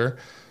further,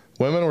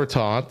 women were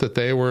taught that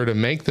they were to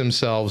make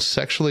themselves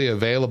sexually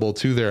available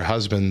to their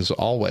husbands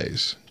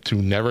always, to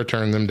never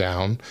turn them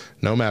down,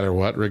 no matter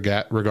what,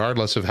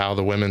 regardless of how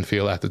the women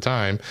feel at the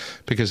time,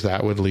 because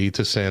that would lead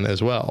to sin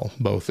as well,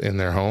 both in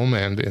their home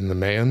and in the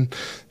man,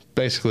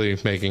 basically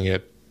making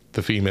it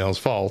the female's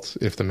fault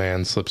if the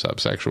man slips up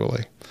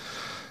sexually.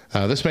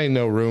 This made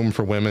no room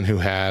for women who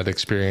had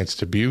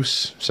experienced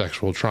abuse,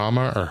 sexual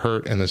trauma, or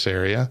hurt in this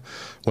area.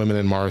 Women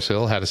in Mars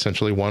Hill had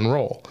essentially one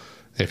role: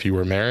 If you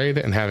were married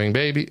and having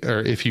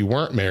if you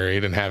weren't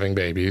married and having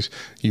babies,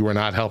 you were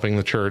not helping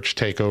the church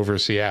take over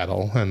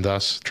Seattle and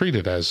thus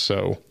treated as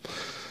so.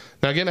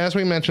 Now, again, as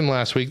we mentioned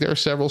last week, there are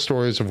several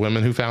stories of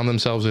women who found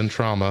themselves in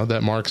trauma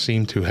that Mark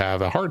seemed to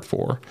have a heart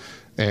for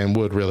and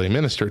would really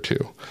minister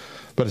to.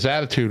 But his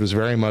attitude was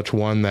very much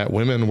one that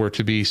women were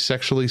to be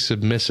sexually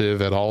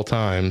submissive at all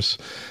times,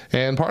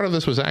 and part of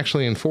this was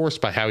actually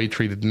enforced by how he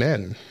treated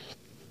men.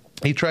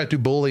 He tried to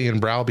bully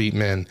and browbeat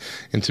men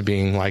into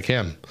being like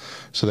him,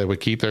 so they would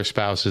keep their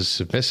spouses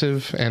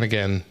submissive and,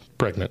 again,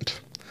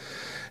 pregnant.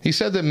 He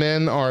said that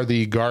men are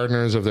the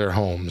gardeners of their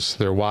homes,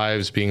 their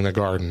wives being the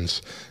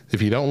gardens.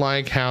 If you don't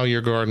like how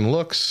your garden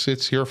looks,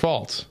 it's your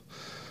fault.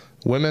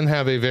 Women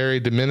have a very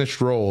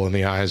diminished role in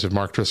the eyes of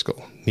Mark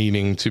Driscoll,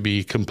 needing to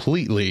be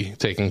completely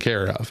taken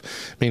care of,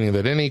 meaning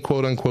that any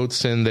quote-unquote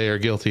sin they are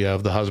guilty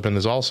of, the husband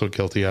is also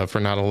guilty of for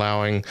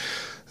allowing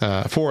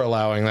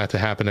that to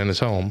happen in his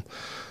home.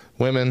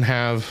 Women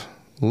have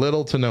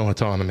little to no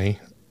autonomy,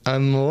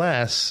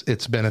 unless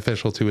it's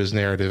beneficial to his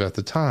narrative at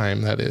the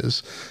time, that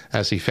is,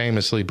 as he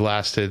famously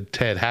blasted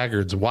Ted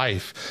Haggard's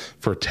wife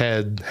for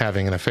Ted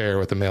having an affair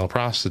with a male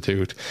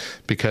prostitute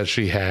because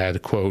she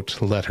had,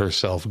 quote, let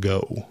herself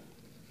go.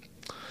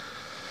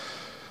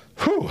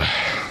 Whew.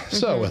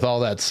 So, with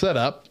all that set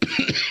up,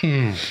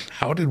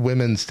 how did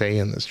women stay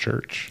in this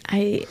church?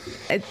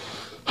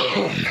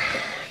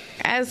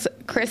 As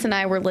Chris and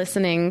I were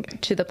listening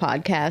to the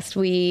podcast,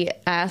 we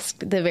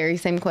asked the very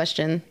same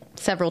question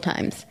several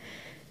times.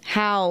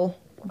 How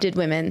did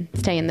women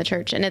stay in the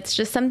church? And it's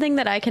just something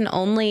that I can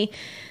only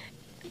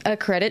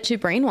credit to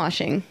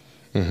brainwashing.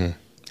 Mm-hmm.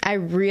 I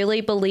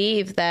really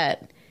believe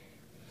that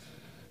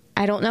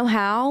I don't know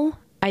how,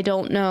 I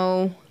don't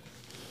know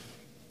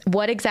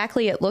what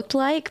exactly it looked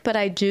like, but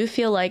I do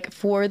feel like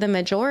for the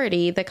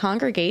majority, the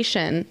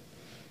congregation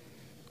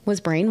was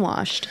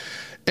brainwashed.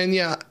 And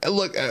yeah,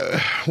 look,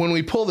 when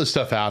we pull this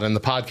stuff out, and the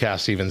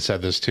podcast even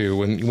said this too,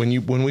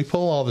 when we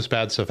pull all this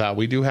bad stuff out,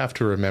 we do have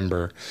to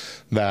remember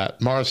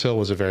that Mars Hill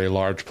was a very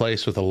large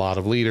place with a lot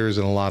of leaders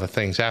and a lot of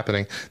things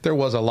happening. There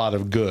was a lot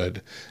of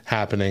good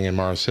happening in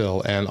Mars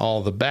Hill, and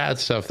all the bad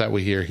stuff that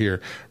we hear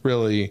here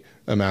really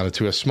amounted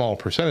to a small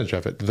percentage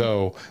of it,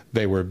 though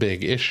they were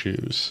big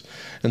issues.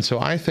 And so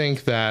I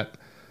think that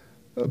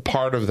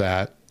part of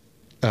that,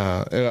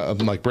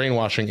 like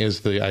brainwashing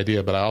is the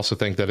idea, but I also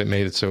think that it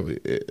made it so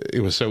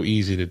it was so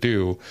easy to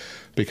do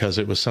because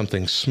it was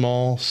something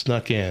small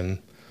snuck in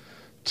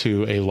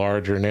to a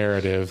larger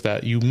narrative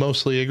that you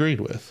mostly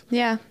agreed with.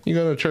 Yeah. You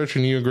go to church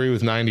and you agree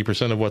with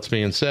 90% of what's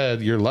being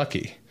said, you're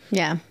lucky.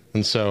 Yeah.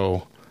 And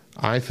so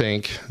I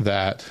think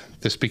that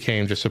this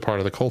became just a part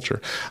of the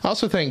culture. I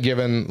also think,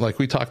 given, like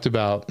we talked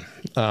about,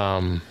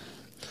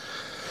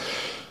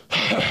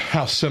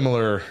 how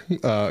similar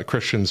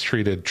Christians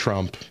treated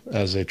Trump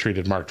as they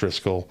treated Mark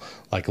Driscoll,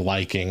 like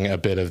liking a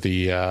bit of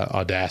the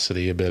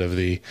audacity, a bit of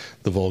the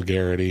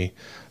vulgarity,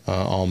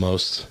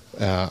 almost.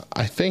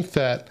 I think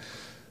that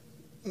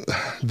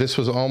this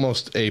was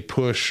almost a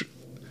push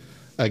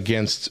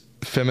against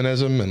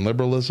feminism and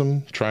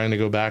liberalism, trying to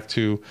go back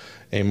to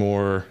a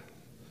more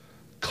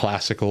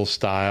classical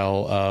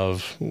style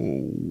of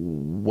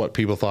what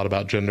people thought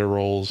about gender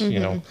roles,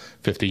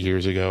 50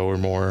 years ago or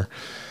more.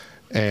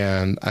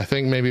 And I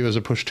think maybe it was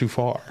a push too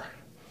far,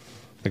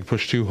 like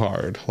push too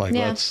hard. Like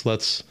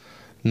let's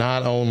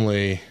not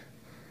only,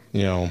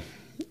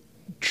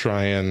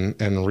 try and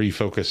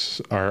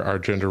refocus our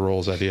gender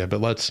roles idea,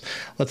 but let's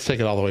take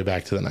it all the way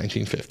back to the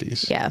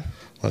 1950s. Yeah.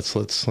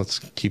 Let's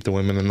keep the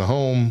women in the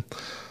home.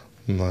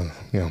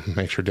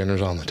 Make sure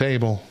dinner's on the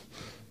table.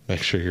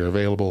 Make sure you're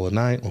available at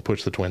night. We'll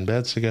push the twin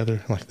beds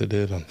together like they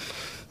did on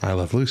I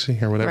Love Lucy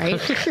or whatever.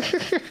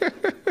 Right.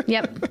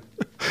 Yep.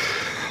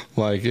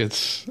 Like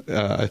it's,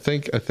 I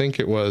think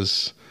it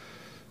was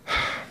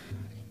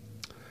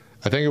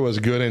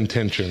good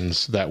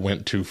intentions that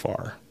went too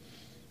far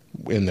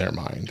in their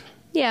mind.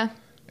 Yeah.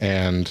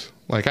 And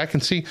like I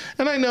can see,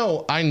 and I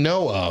know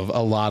of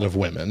a lot of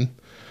women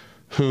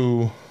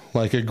who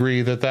like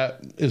agree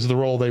that is the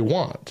role they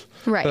want.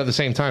 Right. But at the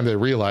same time, they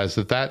realize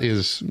that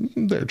is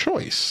their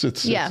choice.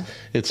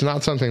 It's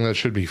not something that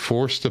should be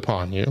forced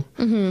upon you.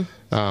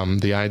 Mm-hmm.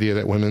 The idea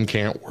that women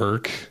can't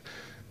work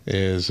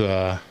is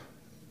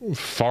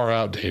far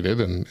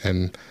outdated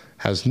and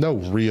has no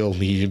real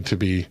need to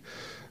be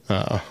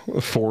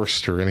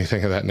forced or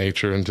anything of that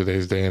nature in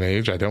today's day and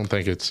age. I don't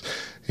think it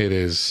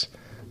is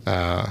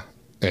a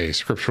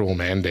scriptural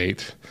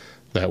mandate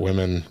that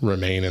women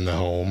remain in the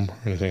home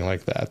or anything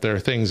like that. There are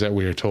things that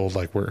we are told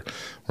like we're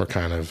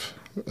kind of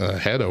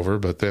head over,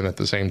 but then at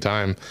the same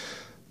time,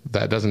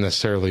 that doesn't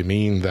necessarily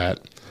mean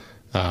that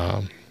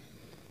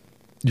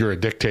you're a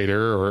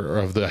dictator or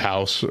of the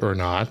house or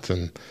not.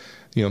 And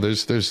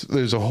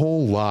there's a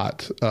whole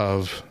lot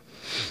of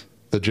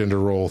the gender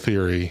role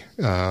theory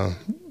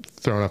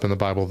thrown up in the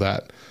Bible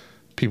that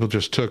people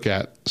just took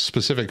at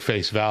specific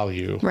face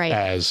value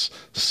as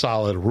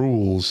solid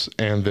rules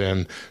and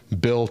then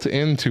built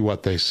into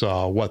what they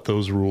saw what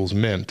those rules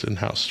meant and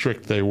how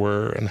strict they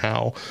were and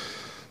how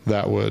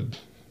that would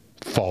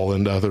fall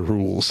into other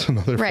rules and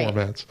other Right.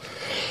 formats.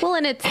 Well,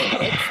 and it's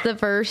the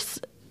verse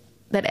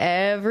that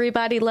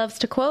everybody loves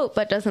to quote,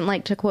 but doesn't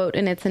like to quote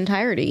in its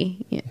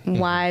entirety.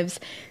 Wives,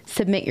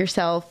 submit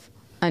yourself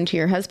unto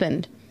your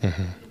husband.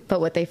 But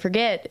what they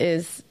forget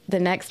is the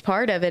next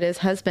part of it is,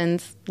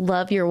 husbands,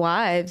 love your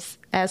wives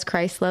as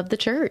Christ loved the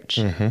church.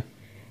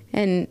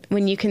 And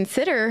when you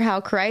consider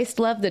how Christ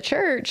loved the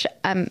church,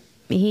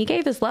 he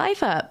gave his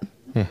life up,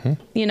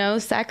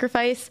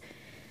 sacrifice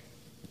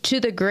to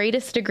the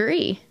greatest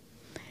degree.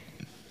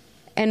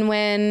 And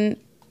when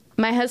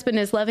my husband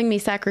is loving me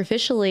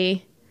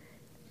sacrificially,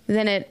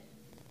 then it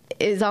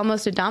is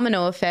almost a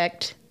domino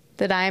effect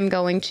that I am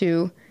going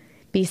to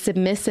be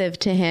submissive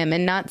to him,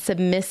 and not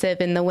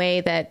submissive in the way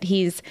that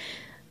he's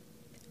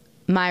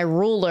my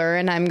ruler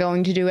and I'm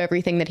going to do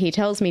everything that he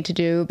tells me to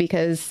do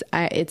because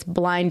it's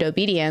blind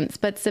obedience,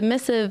 but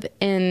submissive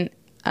in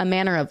a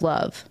manner of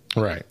love.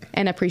 Right.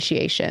 And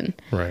appreciation.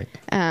 Right.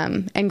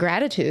 And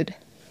gratitude,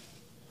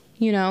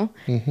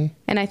 And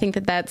I think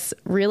that that's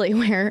really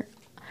where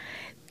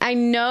I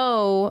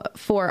know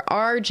for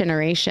our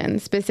generation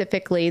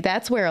specifically,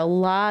 that's where a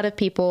lot of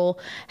people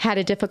had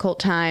a difficult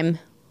time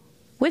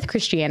with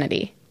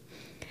Christianity.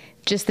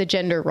 Just the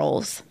gender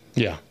roles.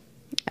 Yeah.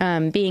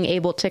 Being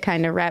able to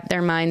kind of wrap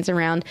their minds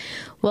around,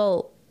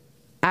 well,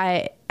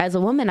 as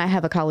a woman, I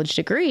have a college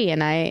degree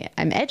and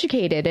I'm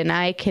educated and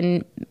I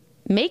can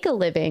make a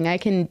living. I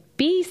can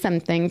be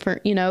something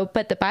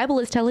but the Bible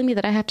is telling me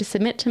that I have to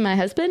submit to my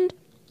husband.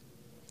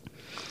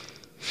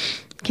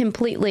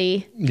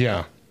 Completely.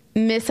 Yeah.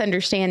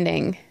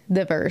 Misunderstanding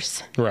the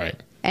verse. Right.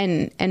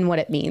 And what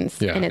it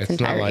means in its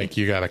entirety. Not like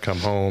you got to come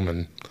home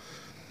and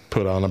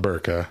put on a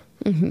burqa.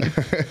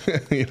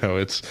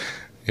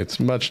 It's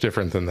much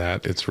different than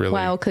that. It's really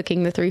while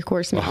cooking the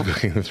 3-course meal.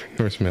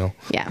 Meal.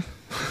 Yeah.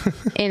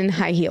 In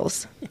high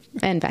heels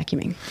and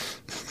vacuuming.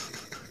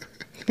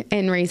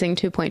 And raising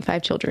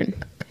 2.5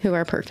 children who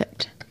are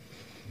perfect.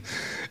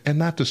 And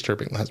not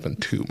disturbing the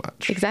husband too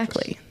much.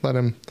 Exactly. Just let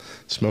him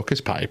smoke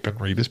his pipe and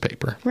read his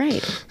paper.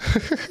 Right.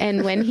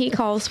 And when he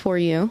calls for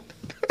you,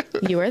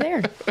 you are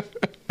there.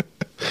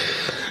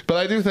 But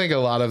I do think a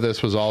lot of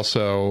this was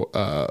also,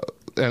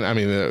 and I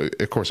mean,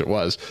 of course it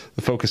was,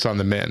 the focus on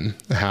the men.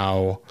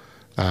 How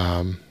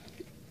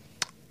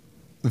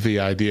the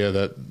idea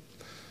that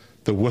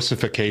the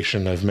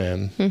wussification of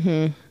men,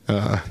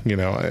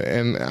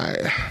 and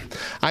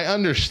I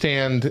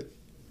understand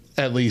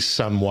at least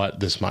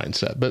somewhat this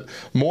mindset, but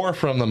more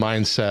from the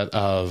mindset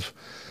of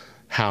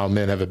how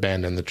men have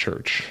abandoned the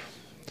church.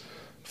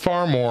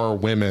 Far more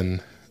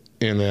women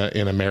in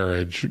a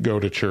marriage go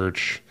to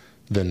church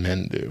than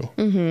men do.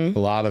 A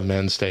lot of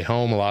men stay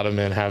home. A lot of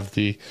men have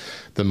the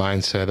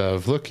mindset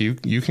of, look, you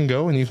can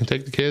go and you can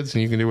take the kids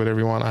and you can do whatever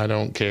you want. I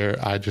don't care.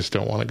 I just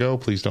don't want to go.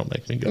 Please don't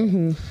make me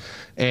go.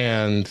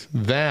 And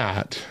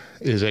that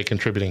is a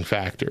contributing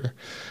factor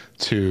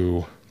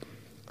to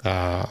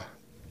a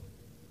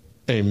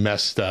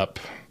messed up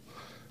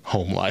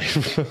home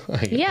life,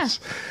 I guess.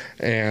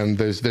 Yeah. And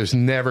there's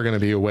never going to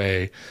be a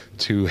way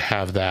to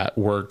have that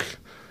work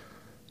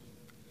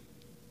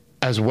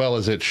as well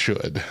as it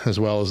should, as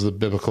well as the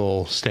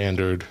biblical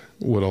standard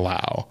would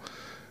allow,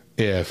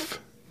 if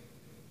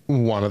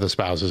one of the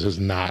spouses is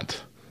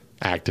not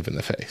active in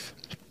the faith.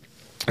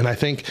 And I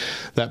think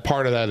that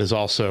part of that is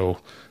also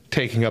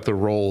taking up the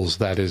roles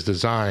that is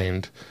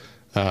designed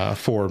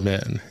for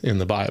men in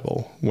the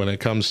Bible when it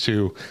comes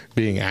to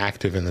being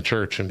active in the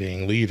church and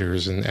being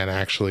leaders and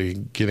actually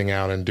getting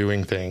out and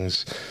doing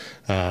things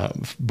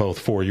both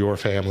for your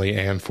family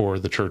and for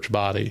the church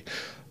body.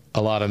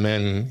 A lot of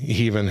men,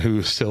 even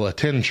who still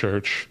attend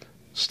church,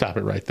 stop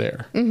it right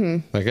there.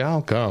 Like,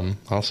 I'll come,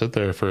 I'll sit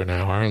there for an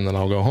hour and then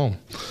I'll go home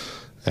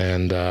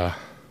and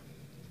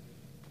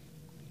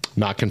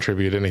not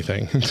contribute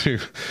anything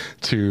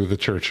to the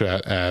church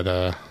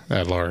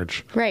at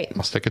large. Right.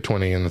 I'll stick a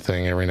 20 in the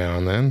thing every now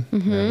and then,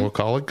 and we'll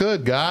call it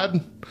good,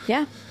 God.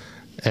 Yeah.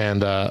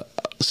 And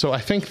so I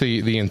think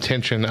the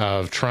intention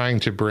of trying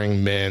to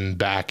bring men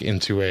back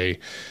into a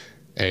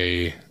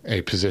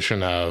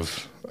position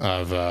of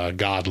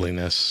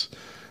godliness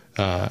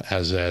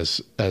as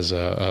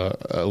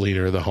a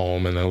leader of the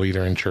home and a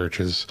leader in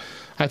churches,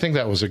 I think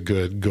that was a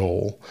good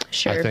goal.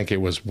 Sure. I think it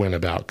went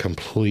about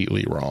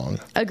completely wrong.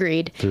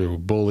 Agreed. Through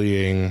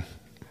bullying.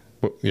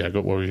 Yeah,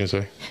 what were you going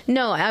to say?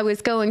 No, I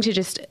was going to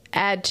just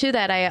add to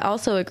that. I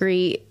also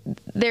agree.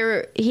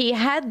 He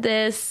had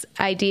this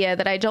idea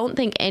that I don't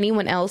think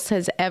anyone else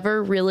has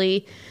ever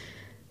really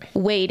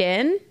weighed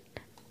in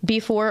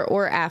before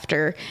or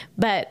after.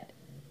 But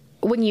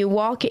when you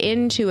walk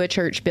into a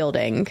church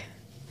building,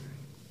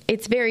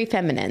 it's very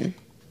feminine.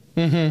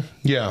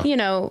 Yeah.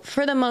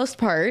 For the most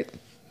part,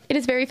 it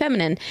is very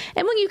feminine.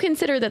 And when you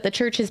consider that the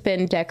church has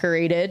been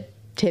decorated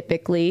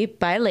typically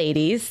by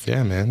ladies.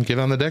 Yeah, man. Get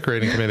on the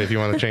decorating committee if you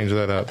want to change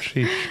that up.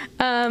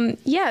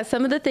 Yeah,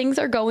 some of the things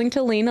are going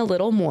to lean a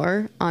little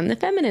more on the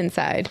feminine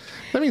side.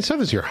 I mean, so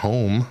does your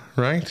home,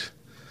 right?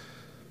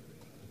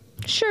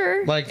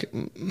 Sure. Like,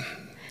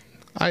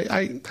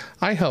 I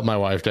help my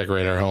wife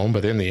decorate her home,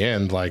 but in the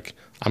end, like,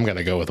 I'm going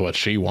to go with what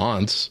she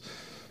wants.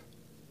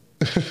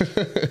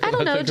 I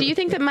don't know. Do you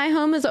think that my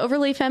home is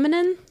overly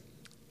feminine?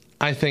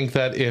 I think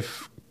that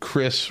if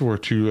Chris were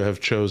to have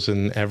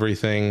chosen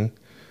everything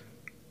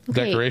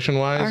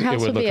decoration-wise, our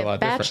house it would look be a lot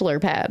bachelor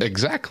different. pad.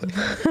 Exactly.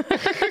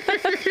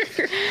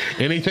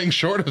 Anything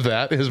short of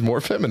that is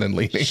more feminine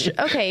leaning.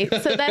 Okay,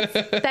 so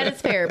that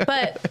is fair.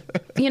 But,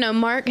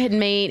 Mark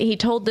he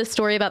told this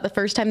story about the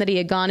first time that he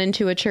had gone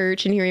into a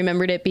church, and he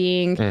remembered it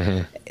being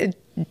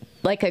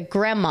like a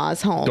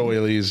grandma's home.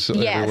 Doilies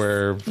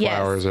everywhere,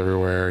 flowers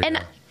everywhere.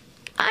 And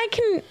I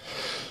can,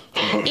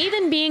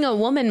 even being a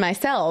woman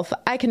myself,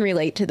 I can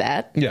relate to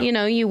that. Yeah.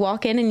 You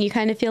walk in and you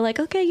kind of feel like,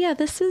 okay, yeah,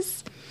 this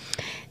is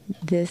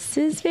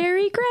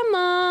very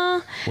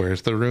grandma.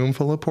 Where's the room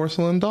full of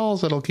porcelain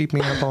dolls that'll keep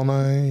me up all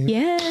night?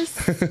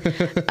 Yes.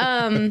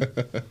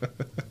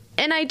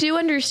 And I do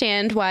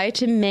understand why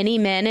to many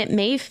men it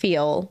may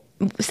feel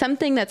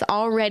something that's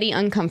already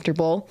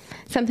uncomfortable,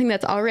 something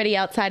that's already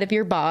outside of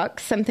your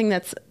box, something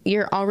that's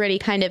you're already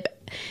kind of,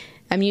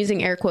 I'm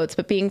using air quotes,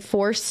 but being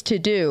forced to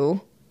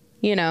do,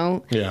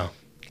 Yeah.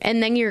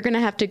 And then you're going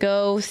to have to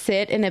go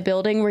sit in a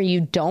building where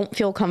you don't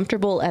feel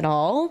comfortable at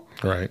all.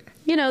 Right.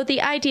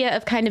 The idea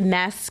of kind of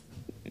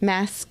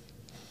masculizing?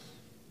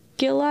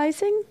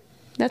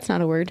 That's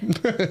not a word.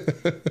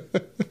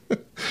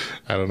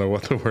 I don't know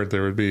what the word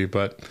there would be,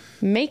 but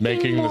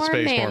making the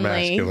space more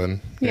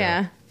masculine.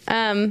 Yeah.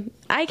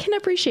 I can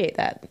appreciate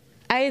that.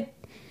 I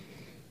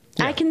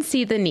can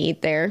see the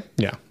need there.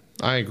 Yeah,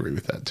 I agree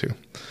with that too.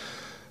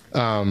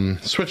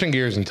 Switching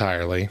gears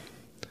entirely.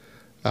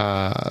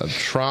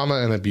 Trauma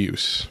and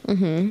abuse.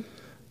 Mm-hmm.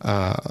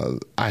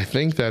 I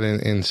think that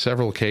in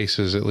several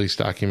cases, at least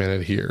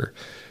documented here,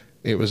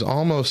 it was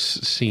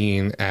almost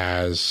seen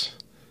as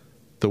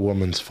the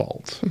woman's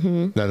fault.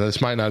 Mm-hmm. Now, this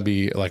might not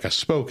be like a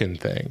spoken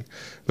thing,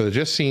 but it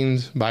just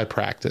seems by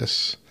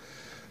practice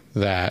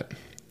that,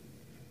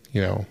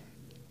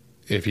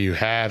 if you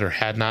had or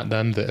had not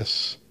done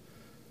this,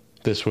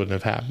 this wouldn't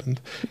have happened.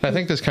 And I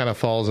think this kind of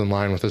falls in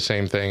line with the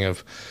same thing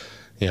of,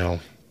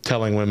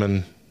 telling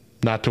women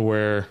not to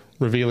wear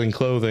revealing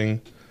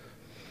clothing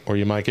or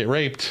you might get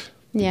raped.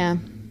 Yeah.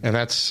 And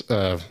that's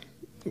a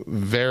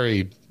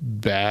very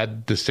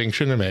bad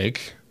distinction to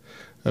make.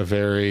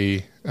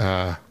 It's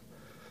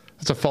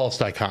a false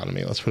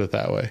dichotomy, let's put it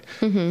that way.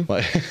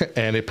 Mm-hmm.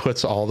 And it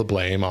puts all the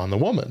blame on the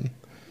woman.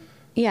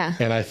 Yeah.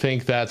 And I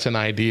think that's an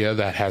idea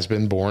that has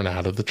been born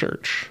out of the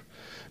church.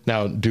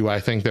 Now, do I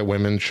think that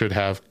women should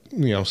have,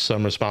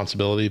 some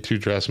responsibility to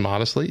dress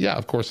modestly? Yeah,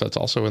 of course, that's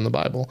also in the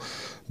Bible.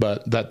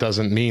 But that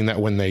doesn't mean that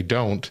when they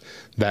don't,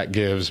 that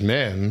gives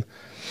men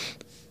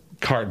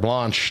carte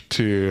blanche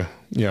to,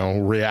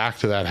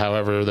 react to that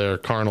however their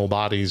carnal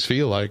bodies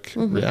feel like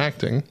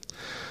reacting.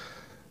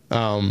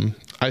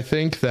 I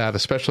think that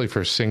especially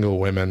for single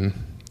women,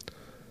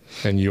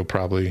 and you're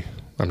not a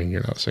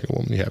single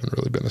woman. You haven't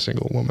really been a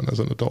single woman as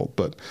an adult,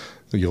 but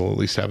you'll at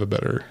least have a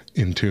better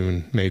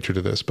in-tune nature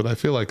to this. But I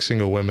feel like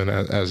single women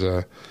as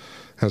a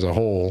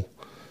whole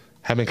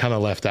have been kind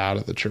of left out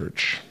of the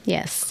church.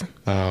 Yes.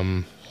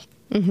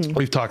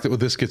 We've talked that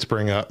this gets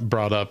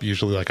brought up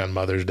usually like on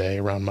Mother's Day,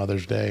 around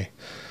Mother's Day,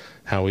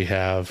 how we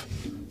have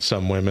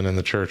some women in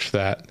the church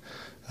that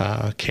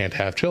can't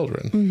have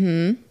children.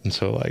 Mm-hmm. And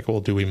so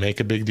do we make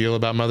a big deal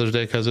about Mother's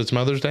Day because it's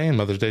Mother's Day and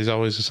Mother's Day is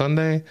always a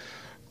Sunday?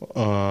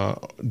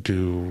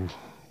 Do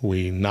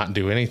we not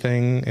do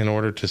anything in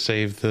order to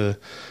save the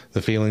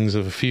feelings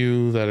of a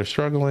few that are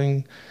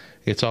struggling?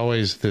 It's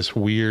always this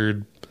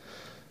weird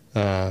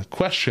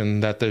question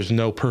that there's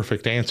no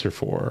perfect answer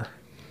for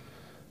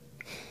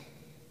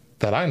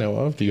that I know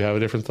of. Do you have a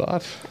different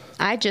thought?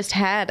 I just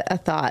had a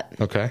thought.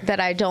 Okay. That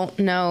I don't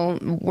know.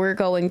 We're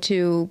going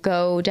to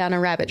go down a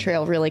rabbit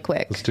trail really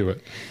quick. Let's do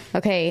it.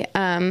 Okay.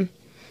 I'm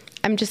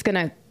just going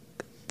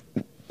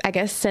to, I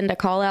guess, send a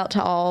call out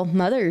to all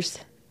mothers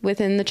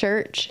within the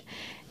church.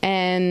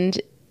 And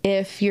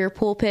if your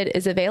pulpit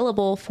is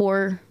available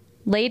for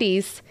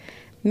ladies,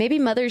 maybe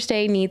Mother's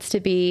Day needs to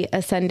be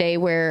a Sunday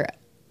where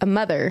a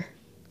mother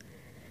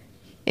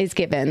is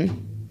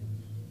given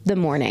the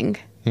morning.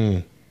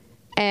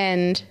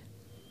 And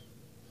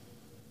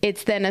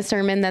it's then a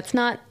sermon that's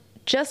not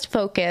just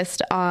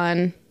focused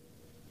on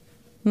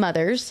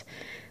mothers,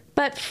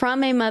 but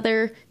from a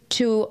mother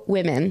to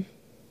women.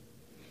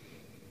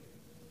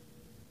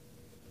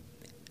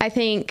 I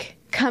think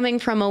coming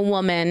from a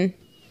woman,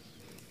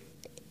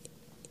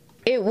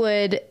 it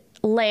would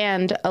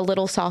land a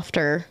little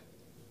softer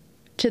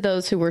to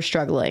those who were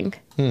struggling.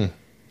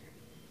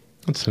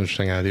 That's an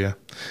interesting idea.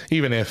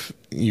 Even if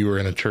you were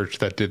in a church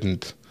that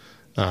didn't,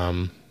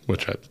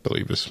 which I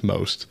believe is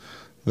most,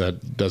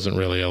 that doesn't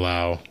really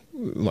allow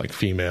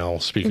female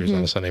speakers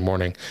on a Sunday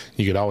morning,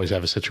 you could always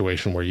have a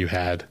situation where you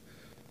had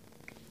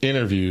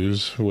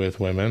interviews with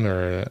women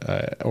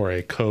or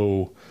a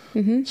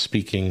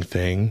co-speaking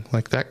thing.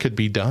 That could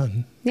be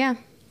done. Yeah.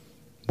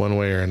 One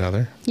way or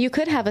another. You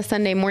could have a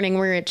Sunday morning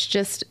where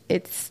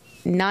it's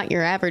not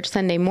your average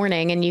Sunday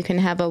morning, and you can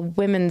have a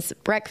women's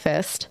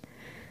breakfast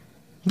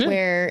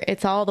where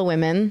it's all the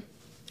women,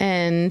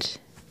 and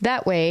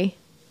that way,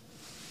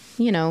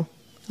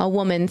 a a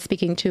woman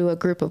speaking to a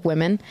group of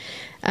women.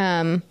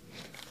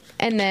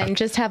 And then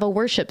just have a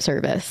worship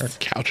service. Or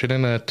couch it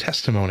in a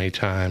testimony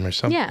time or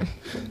something. Yeah.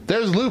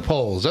 There's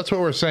loopholes. That's what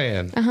we're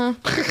saying. Uh-huh.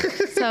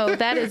 So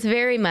that is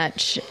very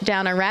much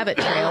down a rabbit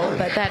trail,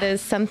 but that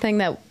is something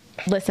that,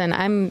 listen,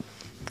 I'm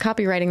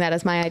copywriting that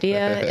as my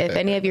idea. If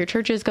any of your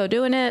churches go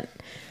doing it,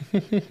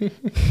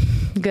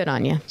 good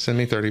on you. Send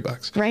me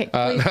 $30. Right.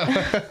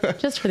 No.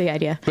 Just for the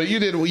idea. But you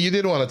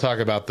did want to talk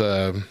about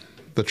the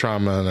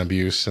trauma and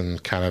abuse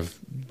and kind of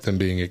them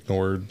being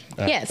ignored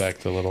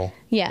aspect a little.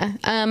 Yeah.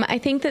 I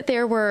think that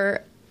there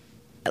were,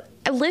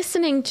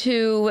 listening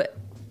to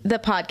the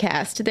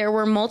podcast, there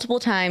were multiple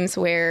times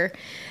where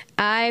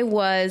I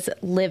was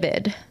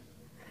livid.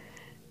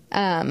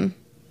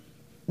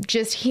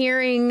 Just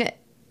hearing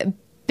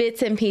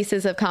bits and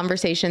pieces of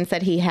conversations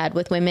that he had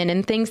with women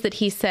and things that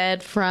he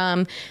said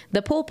from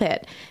the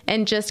pulpit,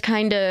 and just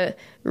kind of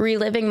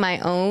reliving my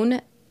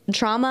own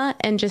trauma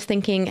and just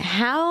thinking,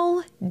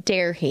 how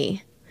dare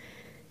he?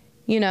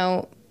 You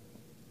know,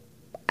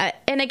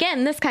 and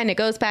again, this kind of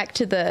goes back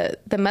to the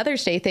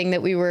Mother's Day thing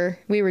that we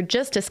were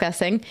just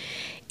discussing.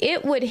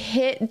 It would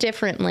hit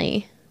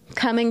differently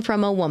coming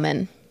from a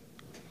woman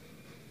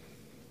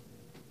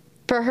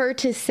for her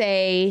to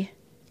say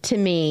to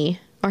me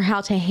or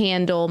how to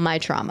handle my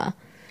trauma.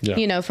 Yeah.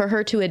 You know, for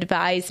her to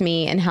advise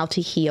me and how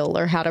to heal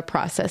or how to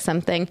process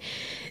something,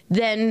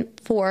 than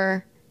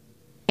for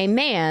a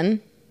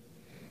man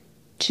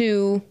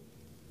to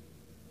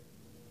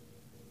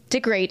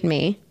degrade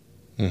me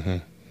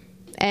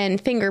and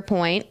finger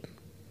point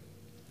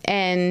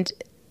and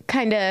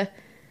kind of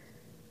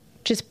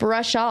just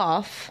brush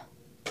off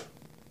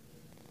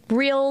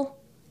real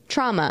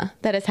trauma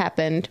that has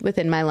happened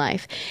within my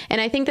life.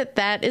 And I think that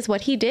that is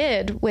what he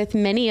did with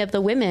many of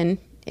the women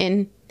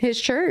in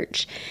his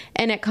church.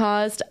 And it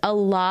caused a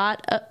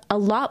lot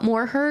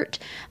more hurt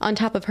on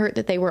top of hurt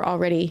that they were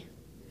already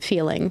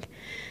feeling.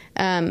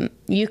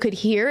 You could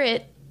hear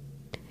it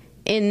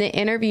in the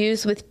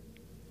interviews with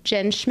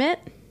Jen Smith.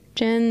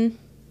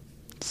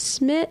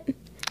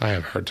 I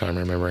have a hard time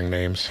remembering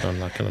names, so I'm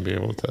not going to be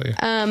able to tell you.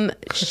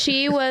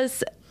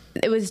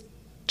 It was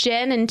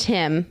Jen and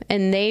Tim,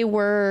 and they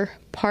were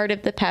part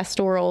of the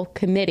pastoral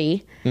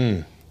committee,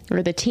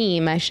 or the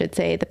team, I should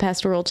say, the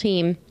pastoral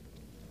team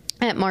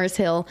at Mars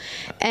Hill.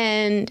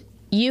 And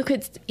you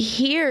could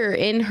hear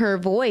in her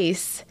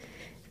voice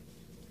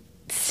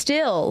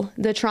still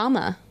the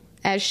trauma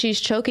as she's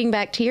choking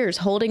back tears,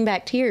 holding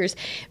back tears,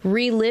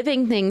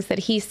 reliving things that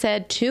he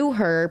said to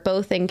her,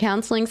 both in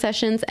counseling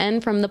sessions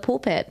and from the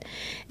pulpit,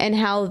 and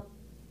how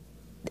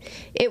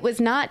it was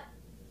not,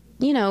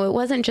 you know, it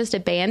wasn't just a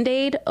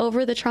Band-Aid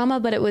over the trauma,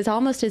 but it was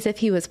almost as if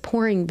he was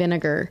pouring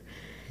vinegar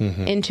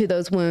into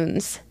those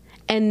wounds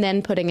and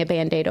then putting a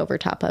Band-Aid over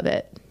top of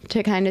it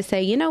to kind of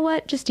say, you know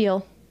what, just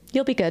deal.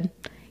 You'll be good.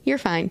 You're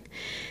fine.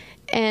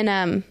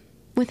 And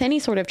with any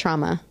sort of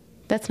trauma,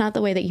 that's not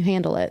the way that you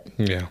handle it.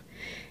 Yeah.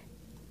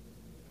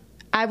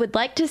 I would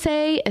like to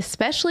say,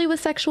 especially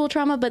with sexual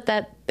trauma, but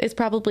that is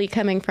probably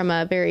coming from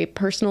a very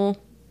personal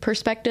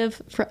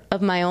perspective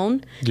of my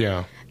own.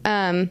 Yeah.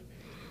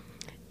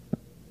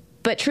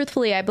 But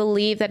truthfully, I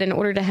believe that in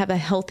order to have a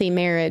healthy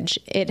marriage,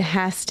 it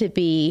has to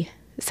be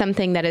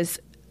something that is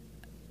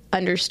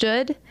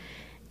understood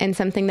and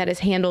something that is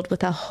handled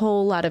with a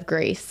whole lot of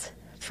grace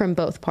from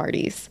both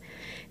parties.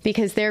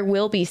 Because there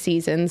will be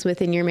seasons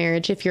within your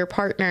marriage, if your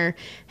partner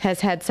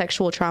has had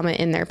sexual trauma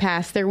in their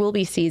past, there will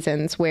be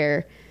seasons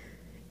where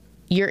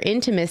your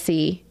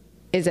intimacy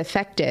is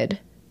affected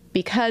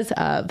because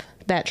of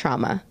that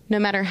trauma. No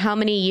matter how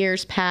many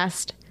years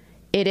past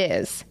it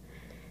is,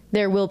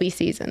 there will be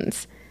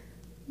seasons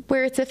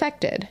where it's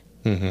affected.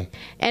 And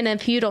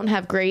if you don't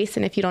have grace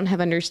and if you don't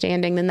have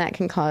understanding, then that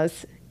can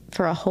cause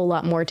for a whole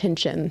lot more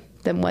tension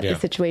than what the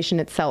situation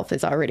itself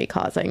is already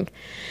causing.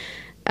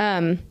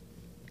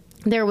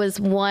 There was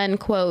one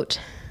quote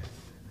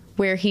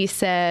where he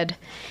said,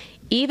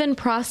 even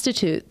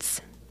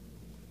prostitutes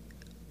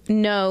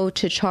know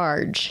to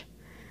charge.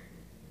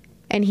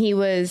 And he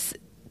was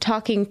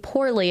talking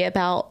poorly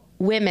about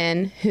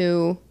women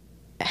who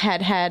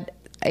had had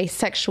a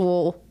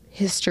sexual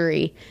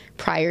history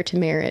prior to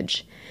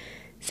marriage,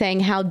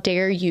 saying, how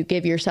dare you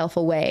give yourself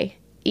away?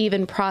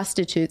 Even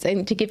prostitutes,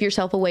 and to give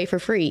yourself away for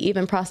free,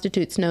 even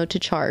prostitutes know to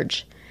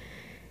charge.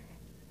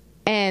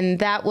 And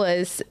that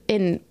was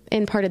in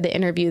part of the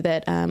interview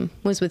that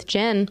was with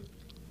Jen.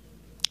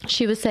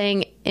 She was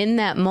saying, in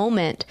that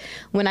moment,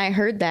 when I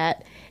heard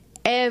that,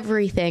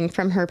 everything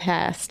from her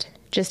past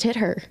just hit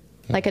her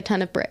like a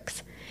ton of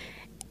bricks.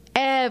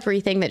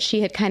 Everything that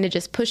she had kind of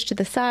just pushed to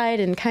the side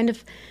and kind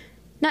of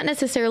not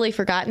necessarily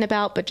forgotten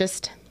about, but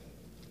just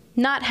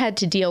not had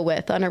to deal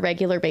with on a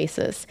regular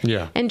basis.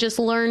 Yeah. And just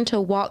learned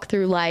to walk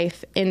through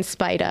life in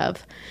spite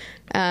of,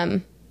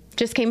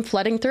 just came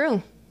flooding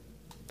through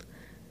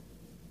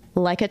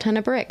like a ton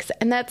of bricks.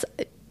 And that's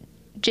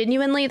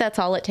genuinely, that's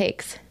all it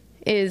takes,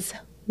 is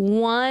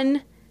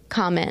one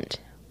comment,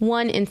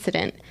 one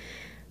incident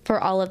for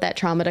all of that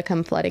trauma to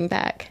come flooding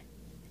back.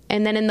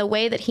 And then in the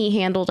way that he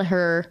handled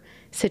her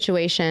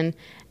situation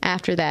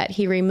after that.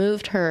 He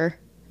removed her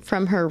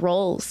from her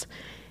roles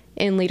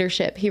in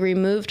leadership. He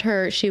removed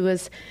her. She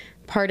was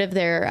part of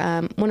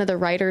their, one of the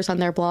writers on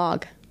their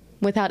blog.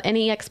 Without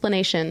any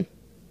explanation,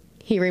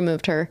 he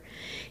removed her.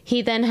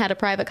 He then had a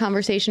private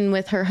conversation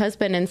with her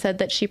husband and said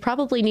that she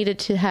probably needed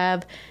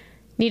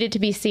to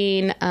be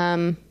seen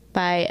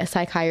by a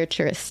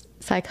psychiatrist,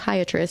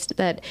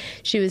 that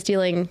she was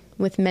dealing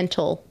with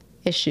mental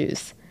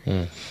issues.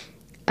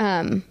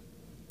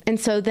 And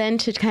so then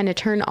to kind of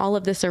turn all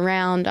of this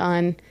around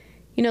on,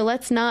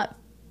 let's not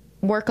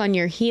work on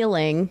your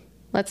healing.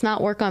 Let's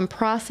not work on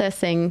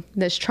processing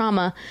this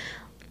trauma.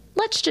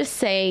 Let's just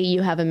say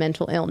you have a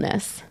mental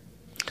illness.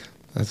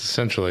 That's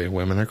essentially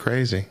women are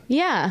crazy.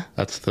 Yeah.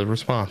 That's the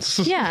response.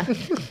 Yeah.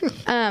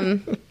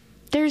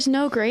 There's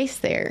no grace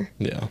there.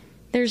 Yeah.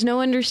 There's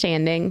no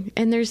understanding,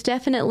 and there's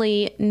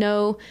definitely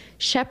no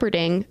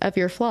shepherding of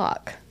your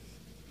flock.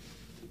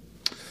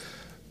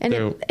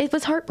 And it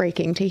was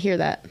heartbreaking to hear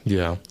that.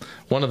 Yeah.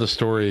 One of the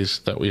stories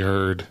that we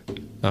heard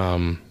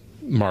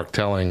Mark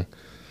telling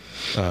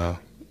in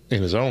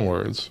his own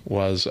words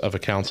was of a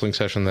counseling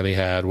session that he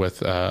had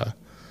with a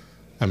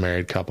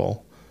married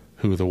couple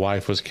who the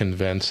wife was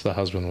convinced the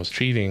husband was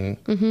cheating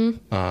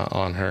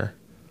on her.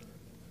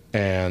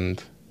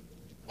 And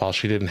while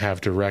she didn't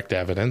have direct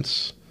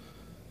evidence,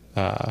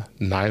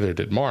 neither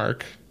did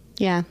Mark.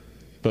 Yeah.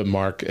 But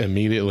Mark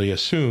immediately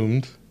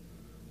assumed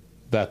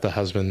that the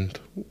husband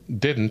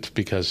didn't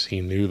because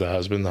he knew the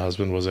husband. The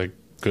husband was a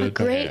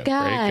great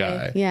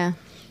guy. Yeah.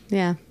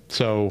 Yeah.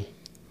 So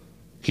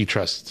he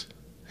trusts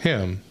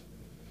him,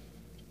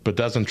 but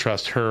doesn't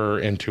trust her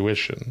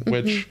intuition,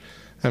 which,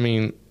 I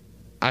mean,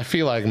 I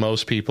feel like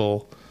most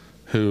people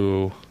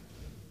who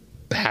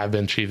have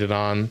been cheated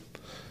on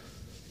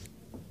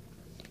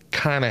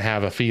kind of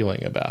have a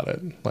feeling about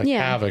it. Like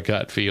have a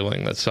gut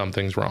feeling that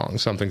something's wrong,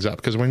 something's up.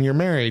 Because when you're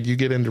married, you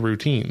get into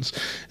routines.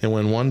 And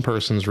when one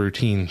person's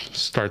routine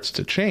starts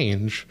to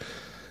change,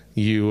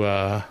 you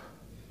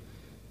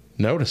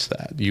notice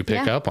that. You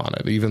pick up on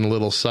it. Even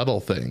little subtle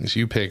things,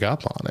 you pick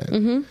up on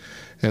it.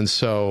 And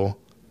so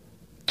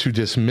to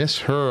dismiss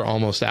her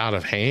almost out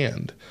of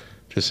hand,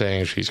 just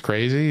saying she's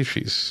crazy,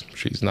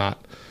 she's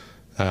not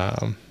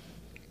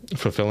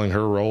fulfilling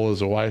her role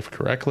as a wife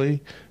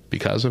correctly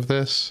because of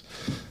this,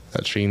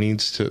 that she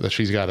needs to, that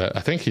she's got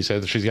I think he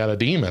said that she's got a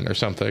demon or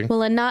something.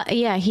 Well, and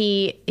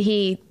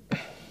he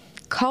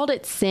called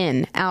it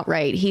sin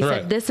outright. He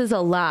said, this is a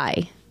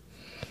lie,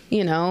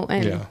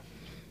 and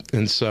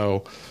And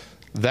so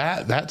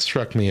that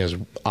struck me as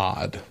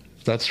odd.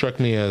 That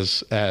struck me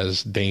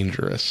as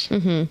dangerous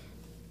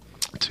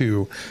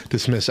to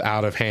dismiss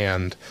out of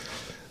hand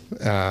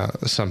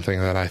something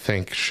that I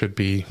think should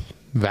be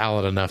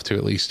valid enough to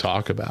at least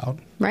talk about.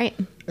 Right.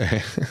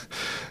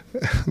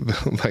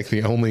 Like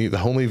the only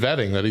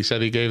vetting that he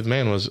said he gave the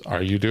man was,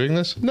 are you doing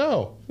this?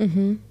 No.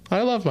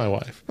 I love my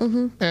wife.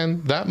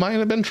 And that might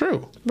have been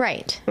true.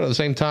 Right. But at the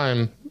same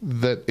time,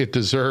 that it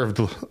deserved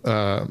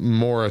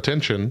more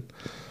attention,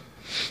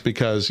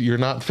 because you're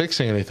not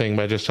fixing anything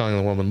by just telling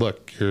the woman,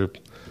 look,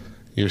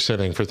 you're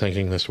sinning for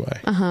thinking this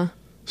way.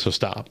 So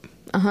stop.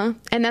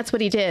 And that's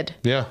what he did.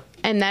 Yeah.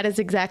 And that is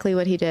exactly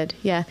what he did.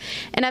 Yeah.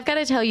 And I've got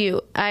to tell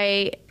you,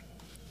 I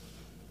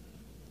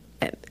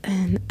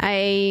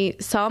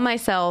saw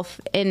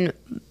myself in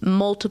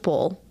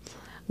multiple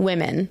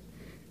women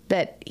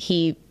that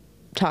he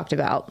talked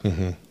about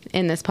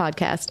in this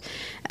podcast.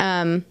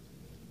 My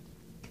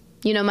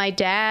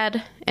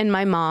dad and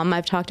my mom,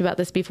 I've talked about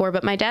this before,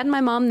 but my dad and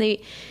my mom,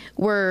 they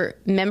were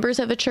members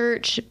of a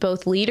church,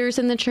 both leaders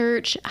in the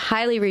church,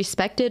 highly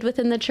respected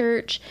within the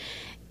church.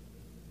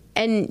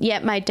 And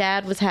yet my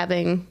dad was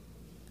having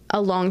a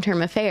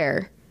long-term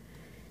affair.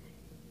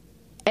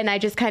 And I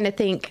just kind of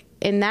think,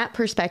 in that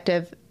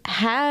perspective,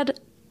 had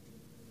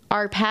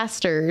our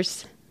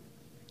pastors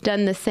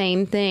done the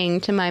same thing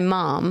to my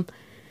mom,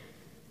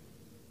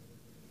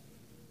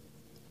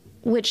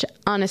 which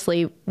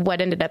honestly,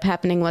 what ended up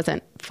happening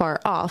wasn't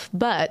far off,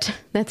 but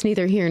that's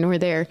neither here nor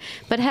there.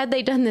 But had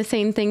they done the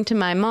same thing to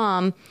my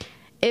mom,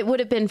 it would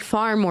have been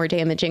far more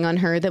damaging on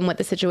her than what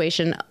the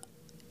situation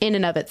in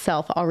and of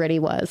itself already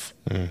was.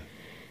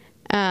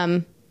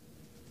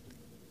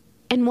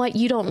 And what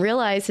you don't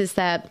realize is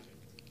that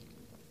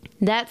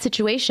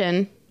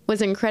situation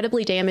was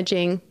incredibly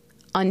damaging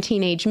on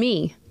teenage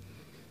me,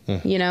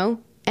 and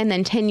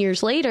then 10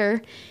 years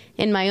later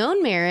in my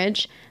own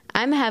marriage,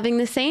 I'm having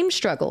the same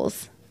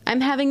struggles.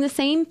 I'm having the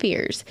same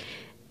fears,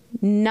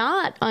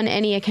 not on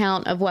any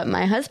account of what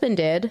my husband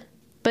did,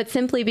 but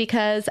simply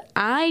because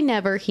I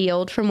never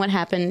healed from what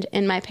happened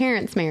in my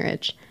parents'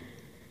 marriage.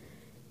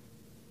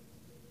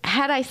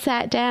 Had I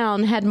sat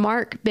down, had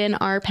Mark been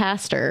our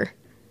pastor,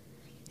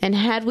 and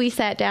had we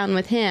sat down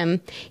with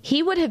him,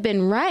 he would have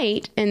been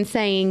right in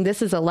saying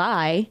this is a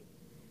lie.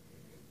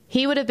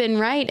 He would have been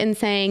right in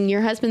saying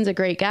your husband's a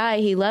great guy.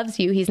 He loves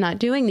you. He's not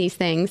doing these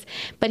things.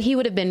 But he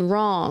would have been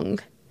wrong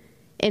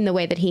in the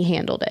way that he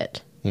handled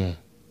it.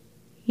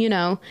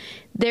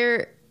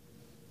 There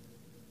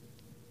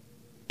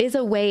is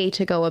a way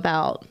to go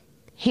about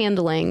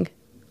handling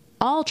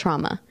all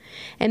trauma.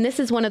 And this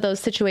is one of those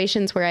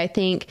situations where I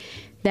think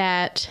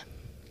that,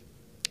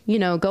 you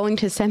know, going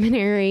to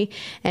seminary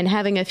and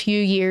having a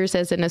few years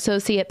as an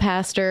associate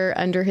pastor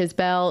under his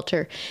belt,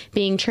 or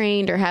being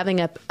trained, or having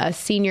a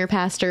senior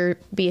pastor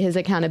be his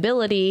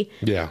accountability,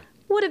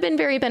 would have been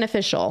very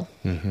beneficial.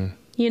 Mm-hmm.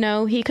 You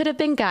know, he could have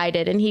been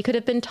guided and he could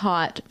have been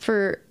taught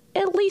for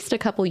at least a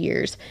couple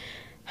years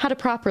how to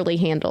properly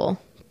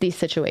handle these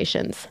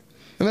situations.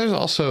 And there's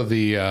also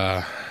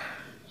the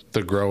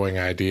growing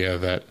idea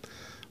that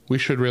we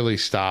should really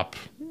stop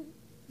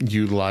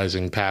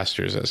utilizing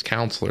pastors as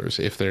counselors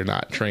if they're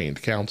not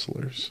trained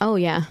counselors. Oh,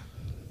 yeah.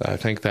 I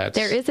think there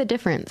is a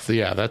difference.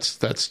 Yeah,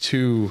 that's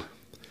too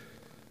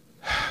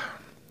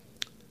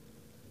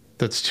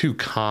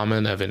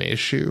common of an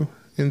issue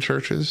in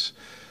churches,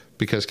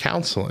 because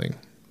counseling,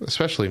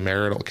 especially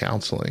marital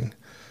counseling,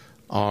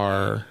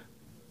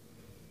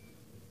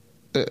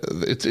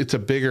 it's a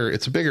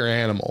bigger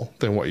animal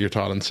than what you're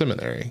taught in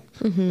seminary.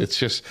 Mm-hmm. It's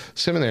just,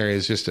 seminary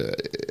is just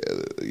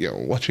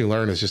what you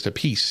learn is just a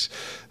piece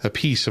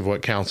of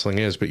what counseling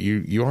is, but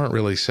you aren't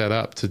really set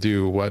up to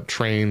do what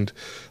trained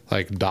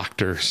like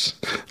doctors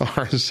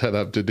are set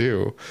up to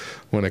do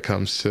when it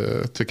comes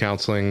to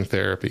counseling,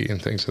 therapy,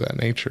 and things of that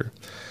nature.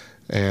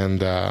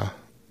 And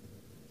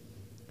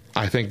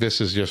I think this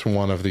is just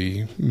one of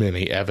the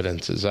many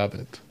evidences of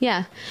it.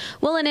 Yeah.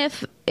 Well, and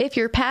if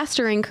you're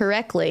pastoring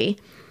correctly,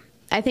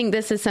 I think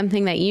this is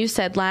something that you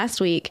said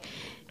last week.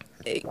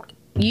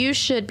 You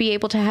should be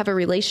able to have a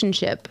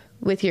relationship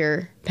with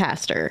your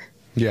pastor.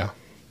 Yeah.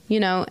 You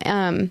know,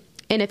 and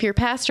if you're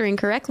pastoring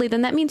correctly,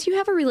 then that means you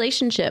have a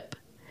relationship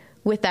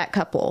with that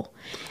couple.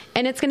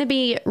 And it's going to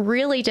be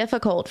really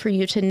difficult for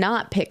you to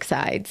not pick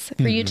sides,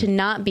 for you to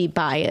not be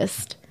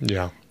biased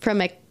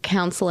from a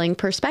counseling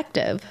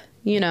perspective,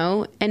 you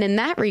know. And in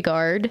that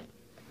regard,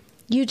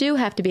 you do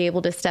have to be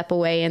able to step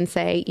away and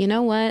say, you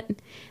know what,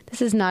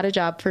 this is not a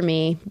job for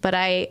me, but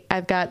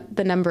I've got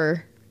the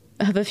number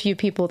of a few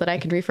people that I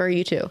can refer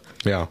you to.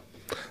 Yeah,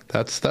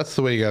 that's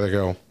the way you got to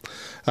go.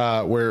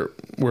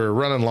 We're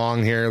running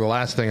long here. The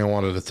last thing I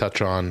wanted to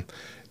touch on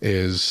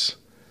is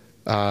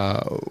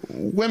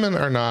women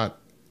are not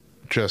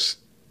just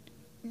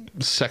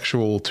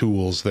sexual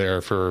tools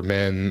there for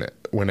men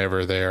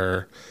whenever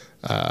they're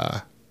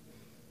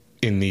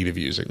in need of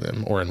using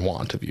them or in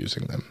want of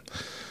using them.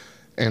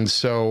 And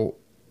so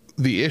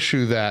the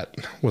issue that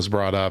was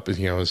brought up is,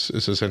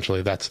 is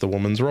essentially that's the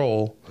woman's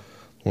role.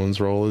 The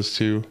woman's role is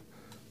to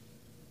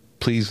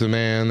please the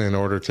man in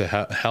order to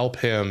help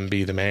him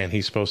be the man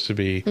he's supposed to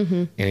be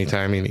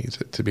anytime he needs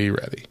it, to be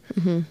ready.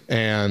 Mm-hmm.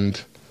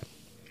 And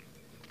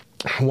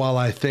while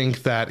I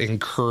think that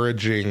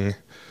encouraging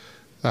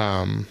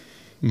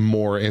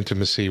more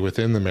intimacy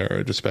within the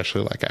marriage,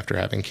 especially like after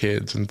having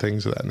kids and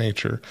things of that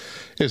nature,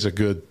 is a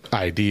good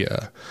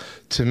idea,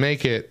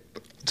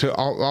 to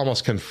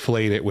almost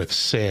conflate it with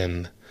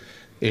sin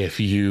if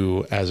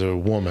you as a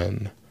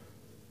woman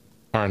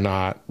are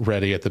not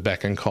ready at the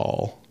beck and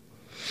call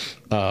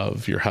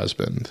of your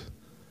husband.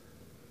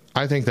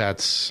 I think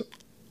that's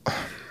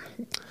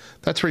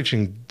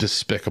reaching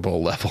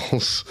despicable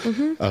levels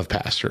of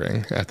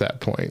pastoring at that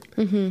point.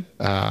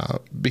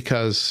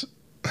 Because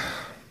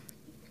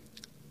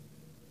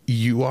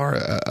you are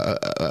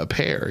a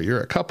pair,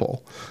 you're a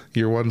couple,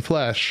 you're one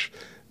flesh,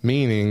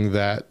 meaning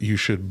that you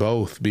should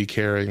both be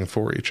caring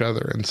for each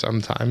other. And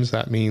sometimes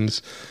that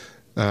means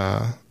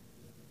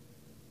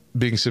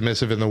being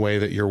submissive in the way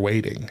that you're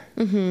waiting.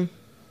 And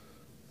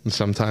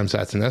sometimes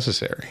that's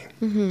necessary.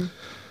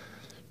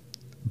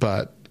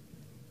 But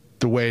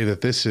the way that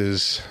this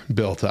is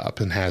built up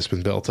and has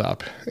been built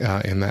up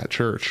in that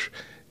church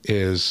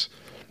is,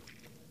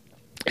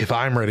 if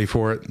I'm ready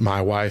for it,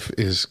 my wife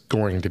is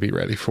going to be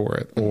ready for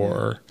it,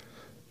 or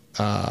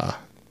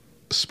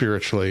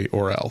spiritually,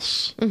 or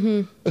else.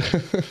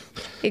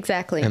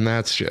 Exactly. And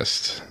that's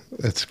just,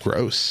 it's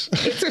gross.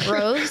 It's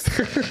gross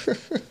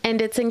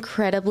and it's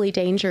incredibly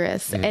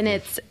dangerous.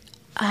 And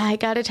I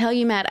got to tell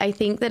you, Matt, I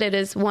think that it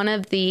is one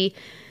of the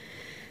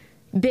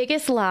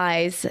biggest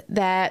lies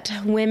that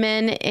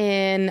women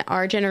in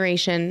our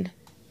generation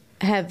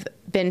have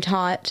been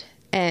taught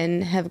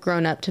and have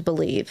grown up to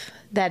believe,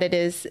 that it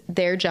is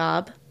their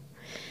job,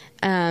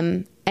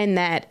 and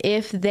that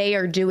if they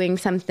are doing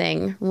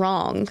something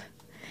wrong,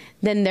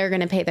 then they're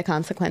going to pay the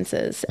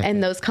consequences.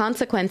 And those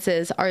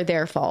consequences are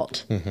their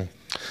fault.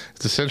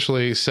 It's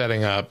essentially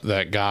setting up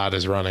that God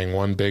is running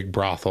one big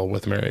brothel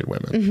with married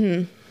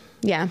women.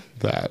 Yeah.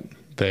 That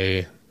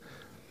the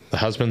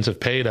husbands have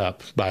paid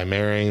up by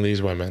marrying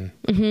these women,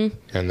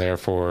 and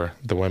therefore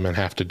the women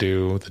have to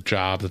do the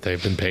job that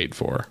they've been paid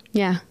for.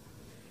 Yeah.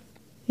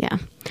 Yeah.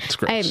 It's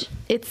gross.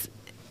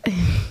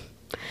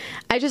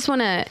 I just want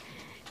to,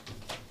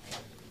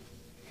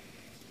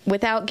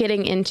 without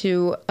getting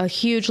into a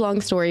huge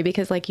long story,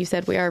 because like you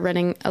said, we are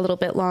running a little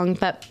bit long,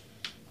 but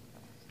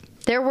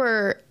there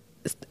were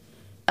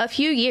a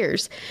few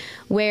years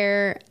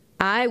where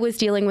I was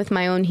dealing with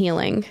my own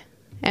healing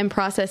and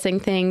processing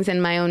things in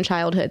my own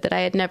childhood that I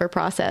had never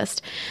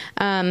processed.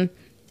 And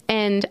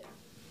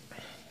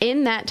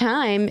in that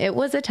time, it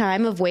was a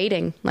time of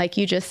waiting, like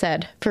you just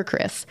said, for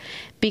Chris,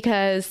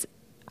 because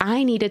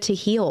I needed to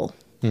heal.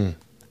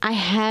 I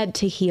had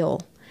to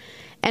heal.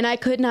 And I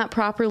could not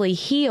properly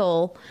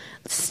heal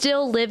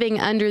still living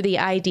under the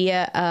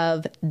idea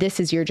of this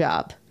is your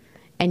job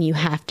and you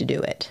have to do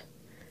it.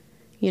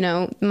 You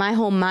know, my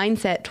whole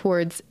mindset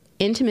towards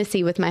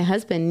intimacy with my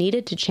husband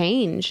needed to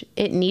change.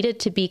 It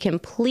needed to be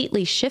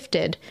completely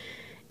shifted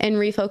and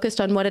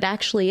refocused on what it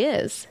actually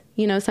is.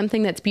 You know,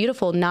 something that's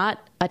beautiful,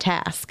 not a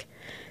task.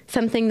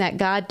 Something that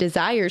God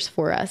desires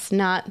for us,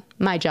 not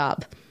my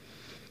job.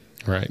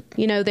 Right.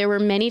 You know, there were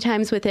many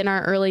times within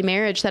our early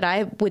marriage that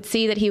I would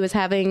see that he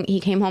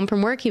came home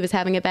from work, he was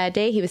having a bad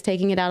day, he was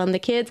taking it out on the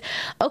kids.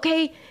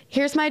 Okay,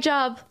 here's my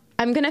job.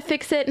 I'm going to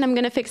fix it, and I'm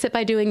going to fix it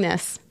by doing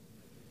this.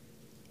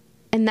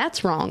 And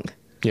that's wrong.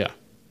 Yeah.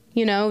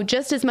 You know,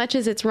 just as much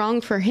as it's wrong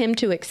for him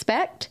to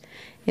expect,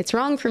 it's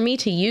wrong for me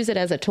to use it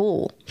as a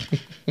tool.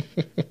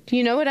 Do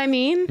you know what I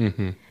mean?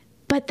 Mm-hmm.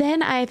 But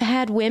then I've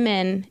had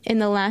women in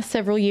the last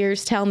several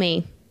years tell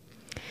me,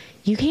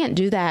 you can't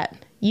do that.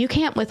 You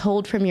can't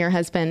withhold from your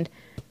husband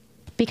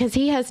because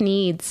he has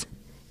needs.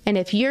 And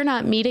if you're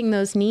not meeting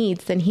those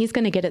needs, then he's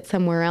going to get it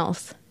somewhere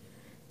else.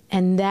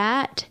 And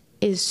that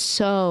is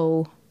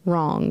so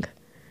wrong.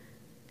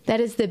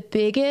 That is the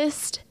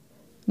biggest,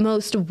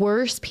 most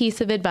worst piece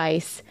of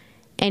advice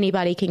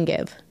anybody can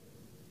give.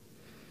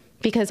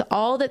 Because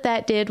all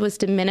that did was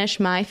diminish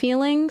my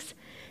feelings.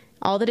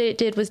 All that it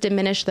did was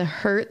diminish the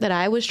hurt that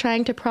I was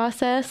trying to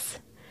process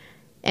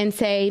and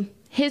say,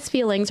 his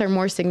feelings are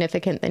more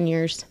significant than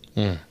yours.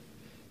 And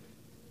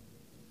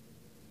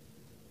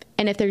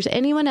if there's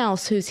anyone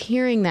else who's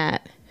hearing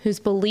that, who's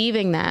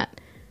believing that,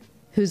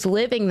 who's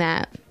living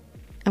that,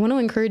 I want to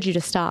encourage you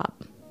to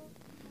stop.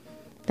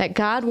 That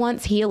God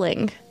wants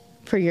healing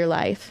for your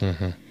life.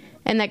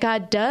 And that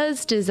God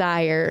does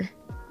desire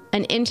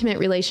an intimate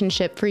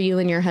relationship for you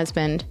and your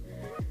husband,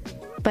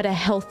 but a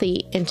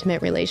healthy,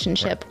 intimate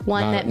relationship. Right.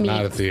 One that meets...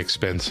 Not at the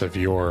expense of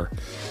your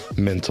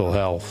mental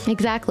health.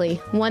 Exactly.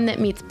 One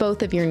that meets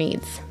both of your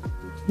needs,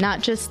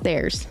 not just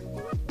theirs.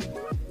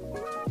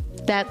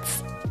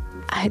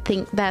 I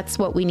think that's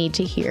what we need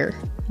to hear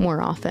more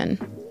often.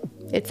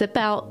 It's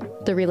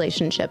about the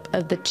relationship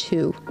of the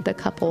two, the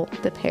couple,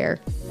 the pair.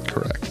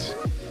 Correct.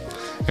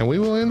 And we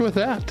will end with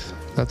that.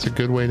 That's a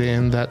good way to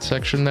end that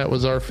section. That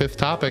was our 5th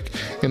topic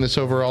in this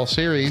overall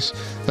series.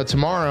 But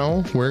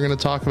tomorrow, we're going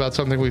to talk about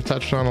something we've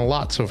touched on a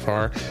lot so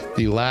far,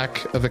 the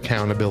lack of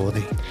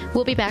accountability.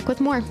 We'll be back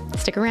with more.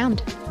 Stick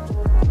around.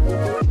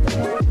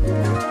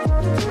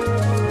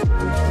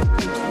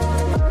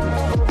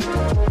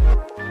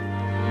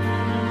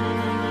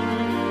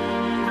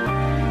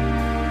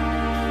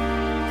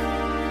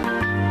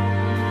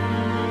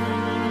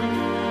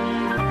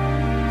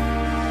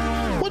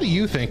 What do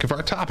you think of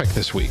our topic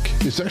this week?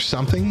 Is there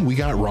something we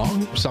got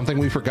wrong? Something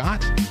we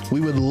forgot?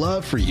 We would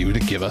love for you to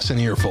give us an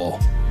earful.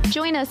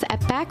 Join us at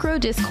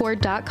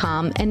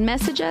backrowdiscord.com and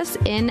message us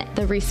in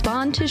the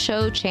Respond to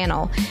Show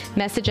channel.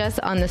 Message us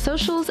on the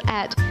socials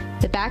at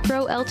the Back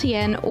Row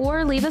LTN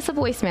or leave us a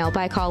voicemail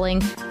by calling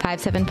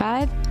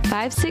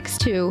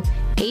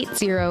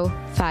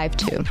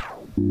 575-562-8052.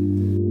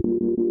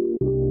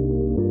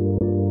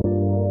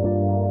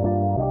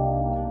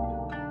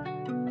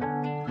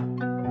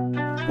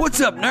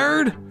 What's up,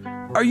 nerd?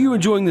 Are you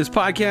enjoying this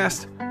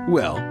podcast?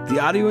 Well, the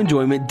audio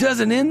enjoyment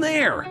doesn't end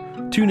there.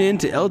 Tune in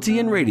to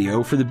LTN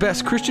Radio for the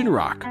best Christian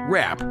rock,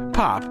 rap,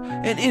 pop,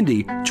 and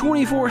indie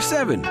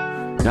 24/7.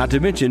 Not to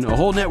mention a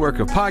whole network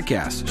of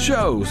podcasts,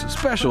 shows,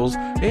 specials,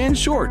 and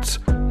shorts,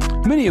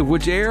 many of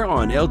which air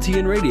on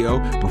LTN Radio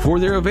before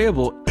they're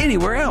available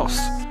anywhere else.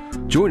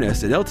 Join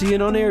us at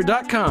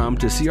ltnonair.com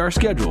to see our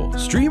schedule,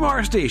 stream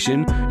our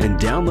station, and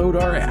download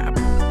our app.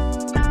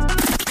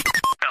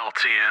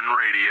 LTN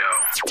Radio.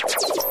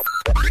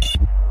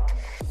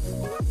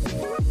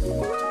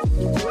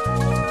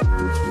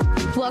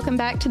 Welcome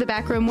back to the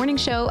Back Row Morning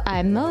Show.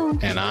 I'm Mo.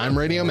 And I'm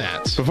Radio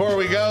Matt. Before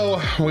we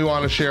go, we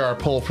want to share our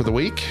poll for the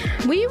week.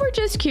 We were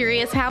just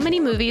curious, how many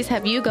movies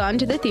have you gone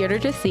to the theater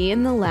to see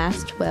in the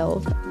last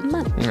 12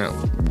 months? No,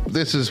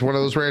 this is one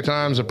of those rare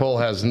times a poll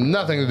has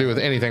nothing to do with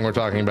anything we're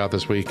talking about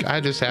this week.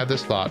 I just had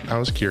this thought. I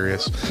was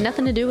curious.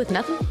 Nothing to do with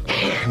nothing?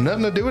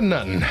 Nothing to do with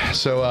nothing.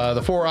 So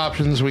the 4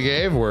 options we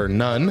gave were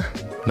none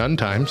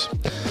times,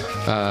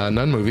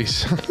 none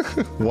movies,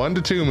 1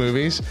 to 2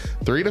 movies,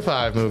 3 to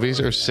 5 movies,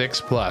 or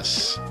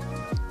 6+.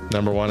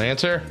 Number 1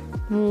 answer?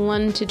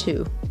 1 to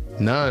 2.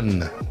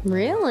 None.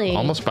 Really?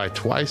 Almost by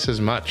twice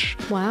as much.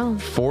 Wow.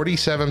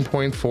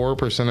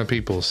 47.4% of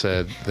people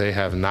said they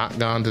have not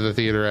gone to the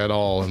theater at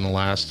all in the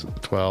last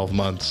 12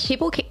 months.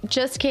 People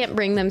just can't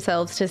bring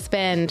themselves to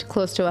spend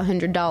close to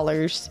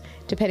 $100,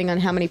 depending on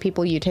how many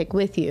people you take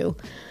with you,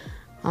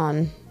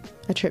 on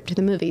a trip to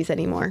the movies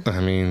anymore.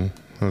 I mean,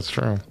 that's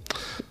true.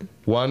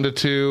 1 to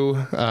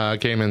 2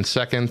 came in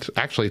second,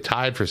 actually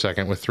tied for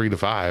second with 3 to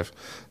 5.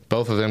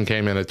 Both of them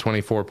came in at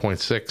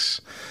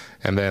 24.6.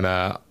 And then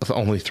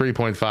only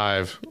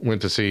 3.5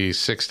 went to see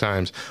 6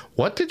 times.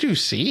 What did you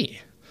see?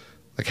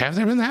 Like, have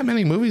there been that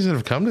many movies that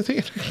have come to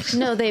theaters?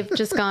 No, they've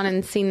just gone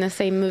and seen the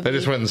same movie. They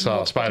just went and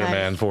saw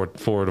Spider-Man 4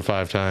 to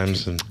 5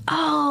 times. And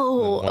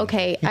oh,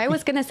 okay. I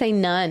was going to say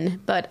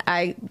none, but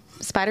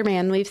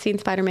Spider-Man, we've seen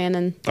Spider-Man.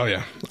 And oh,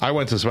 yeah. I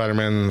went to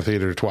Spider-Man in the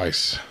theater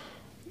twice.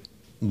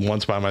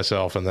 Once by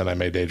myself, and then I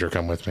made Deidre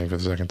come with me for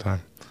the second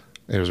time.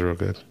 It was real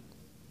good.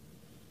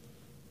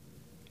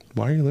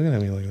 Why are you looking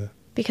at me like that?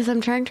 Because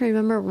I'm trying to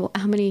remember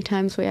how many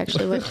times we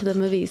actually went to the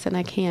movies, and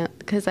I can't.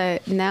 Because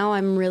now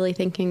I'm really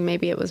thinking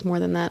maybe it was more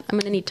than that. I'm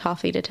going to need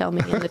Toffee to tell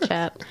me in the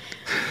chat.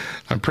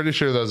 I'm pretty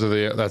sure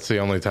that's the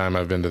only time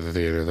I've been to the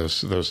theater.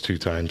 Those 2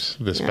 times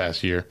this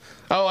past year.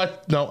 Oh, I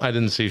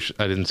didn't see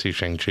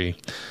Shang-Chi,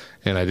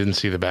 and I didn't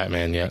see the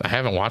Batman yet. I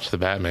haven't watched the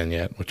Batman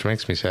yet, which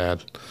makes me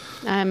sad.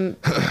 I'm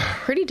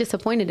pretty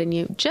disappointed in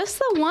you. Just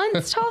the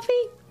once, Toffee?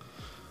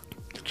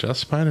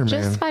 Just Spider-Man.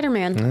 Just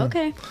Spider-Man. Yeah.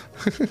 Okay.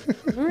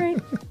 All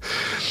right.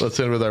 Let's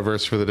end with our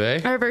verse for the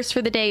day. Our verse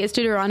for the day is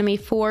Deuteronomy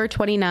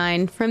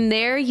 4:29. From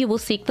there you will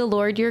seek the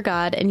Lord your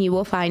God, and you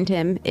will find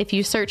him, if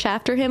you search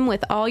after him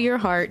with all your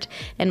heart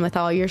and with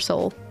all your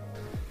soul.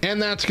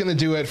 And that's going to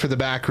do it for the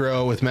Back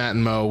Row with Matt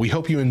and Mo. We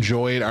hope you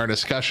enjoyed our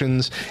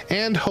discussions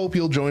and hope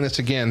you'll join us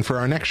again for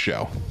our next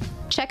show.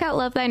 Check out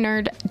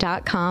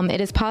lovethynerd.com.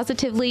 It is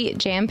positively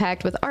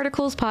jam-packed with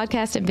articles,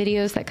 podcasts, and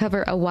videos that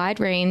cover a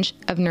wide range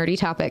of nerdy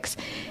topics.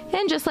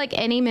 And just like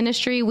any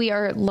ministry, we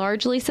are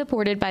largely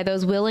supported by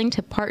those willing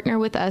to partner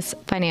with us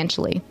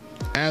financially.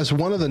 As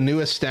one of the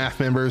newest staff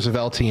members of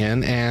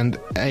LTN and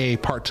a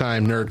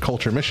part-time nerd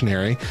culture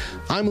missionary,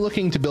 I'm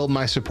looking to build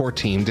my support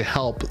team to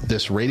help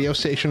this radio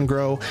station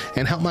grow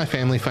and help my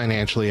family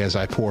financially as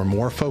I pour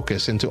more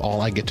focus into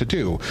all I get to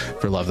do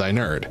for Love Thy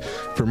Nerd.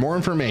 For more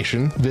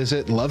information,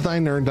 visit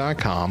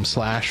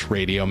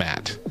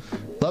lovethynerd.com/radiomat.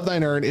 Love Thy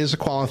Nerd is a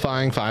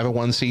qualifying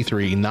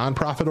 501c3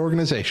 nonprofit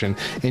organization,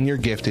 and your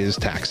gift is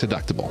tax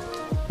deductible.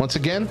 Once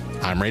again,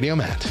 I'm Radio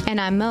Matt. And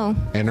I'm Mo.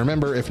 And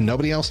remember, if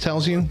nobody else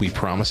tells you, we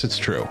promise it's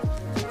true.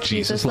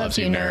 Jesus loves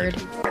you,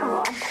 nerd. Come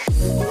on.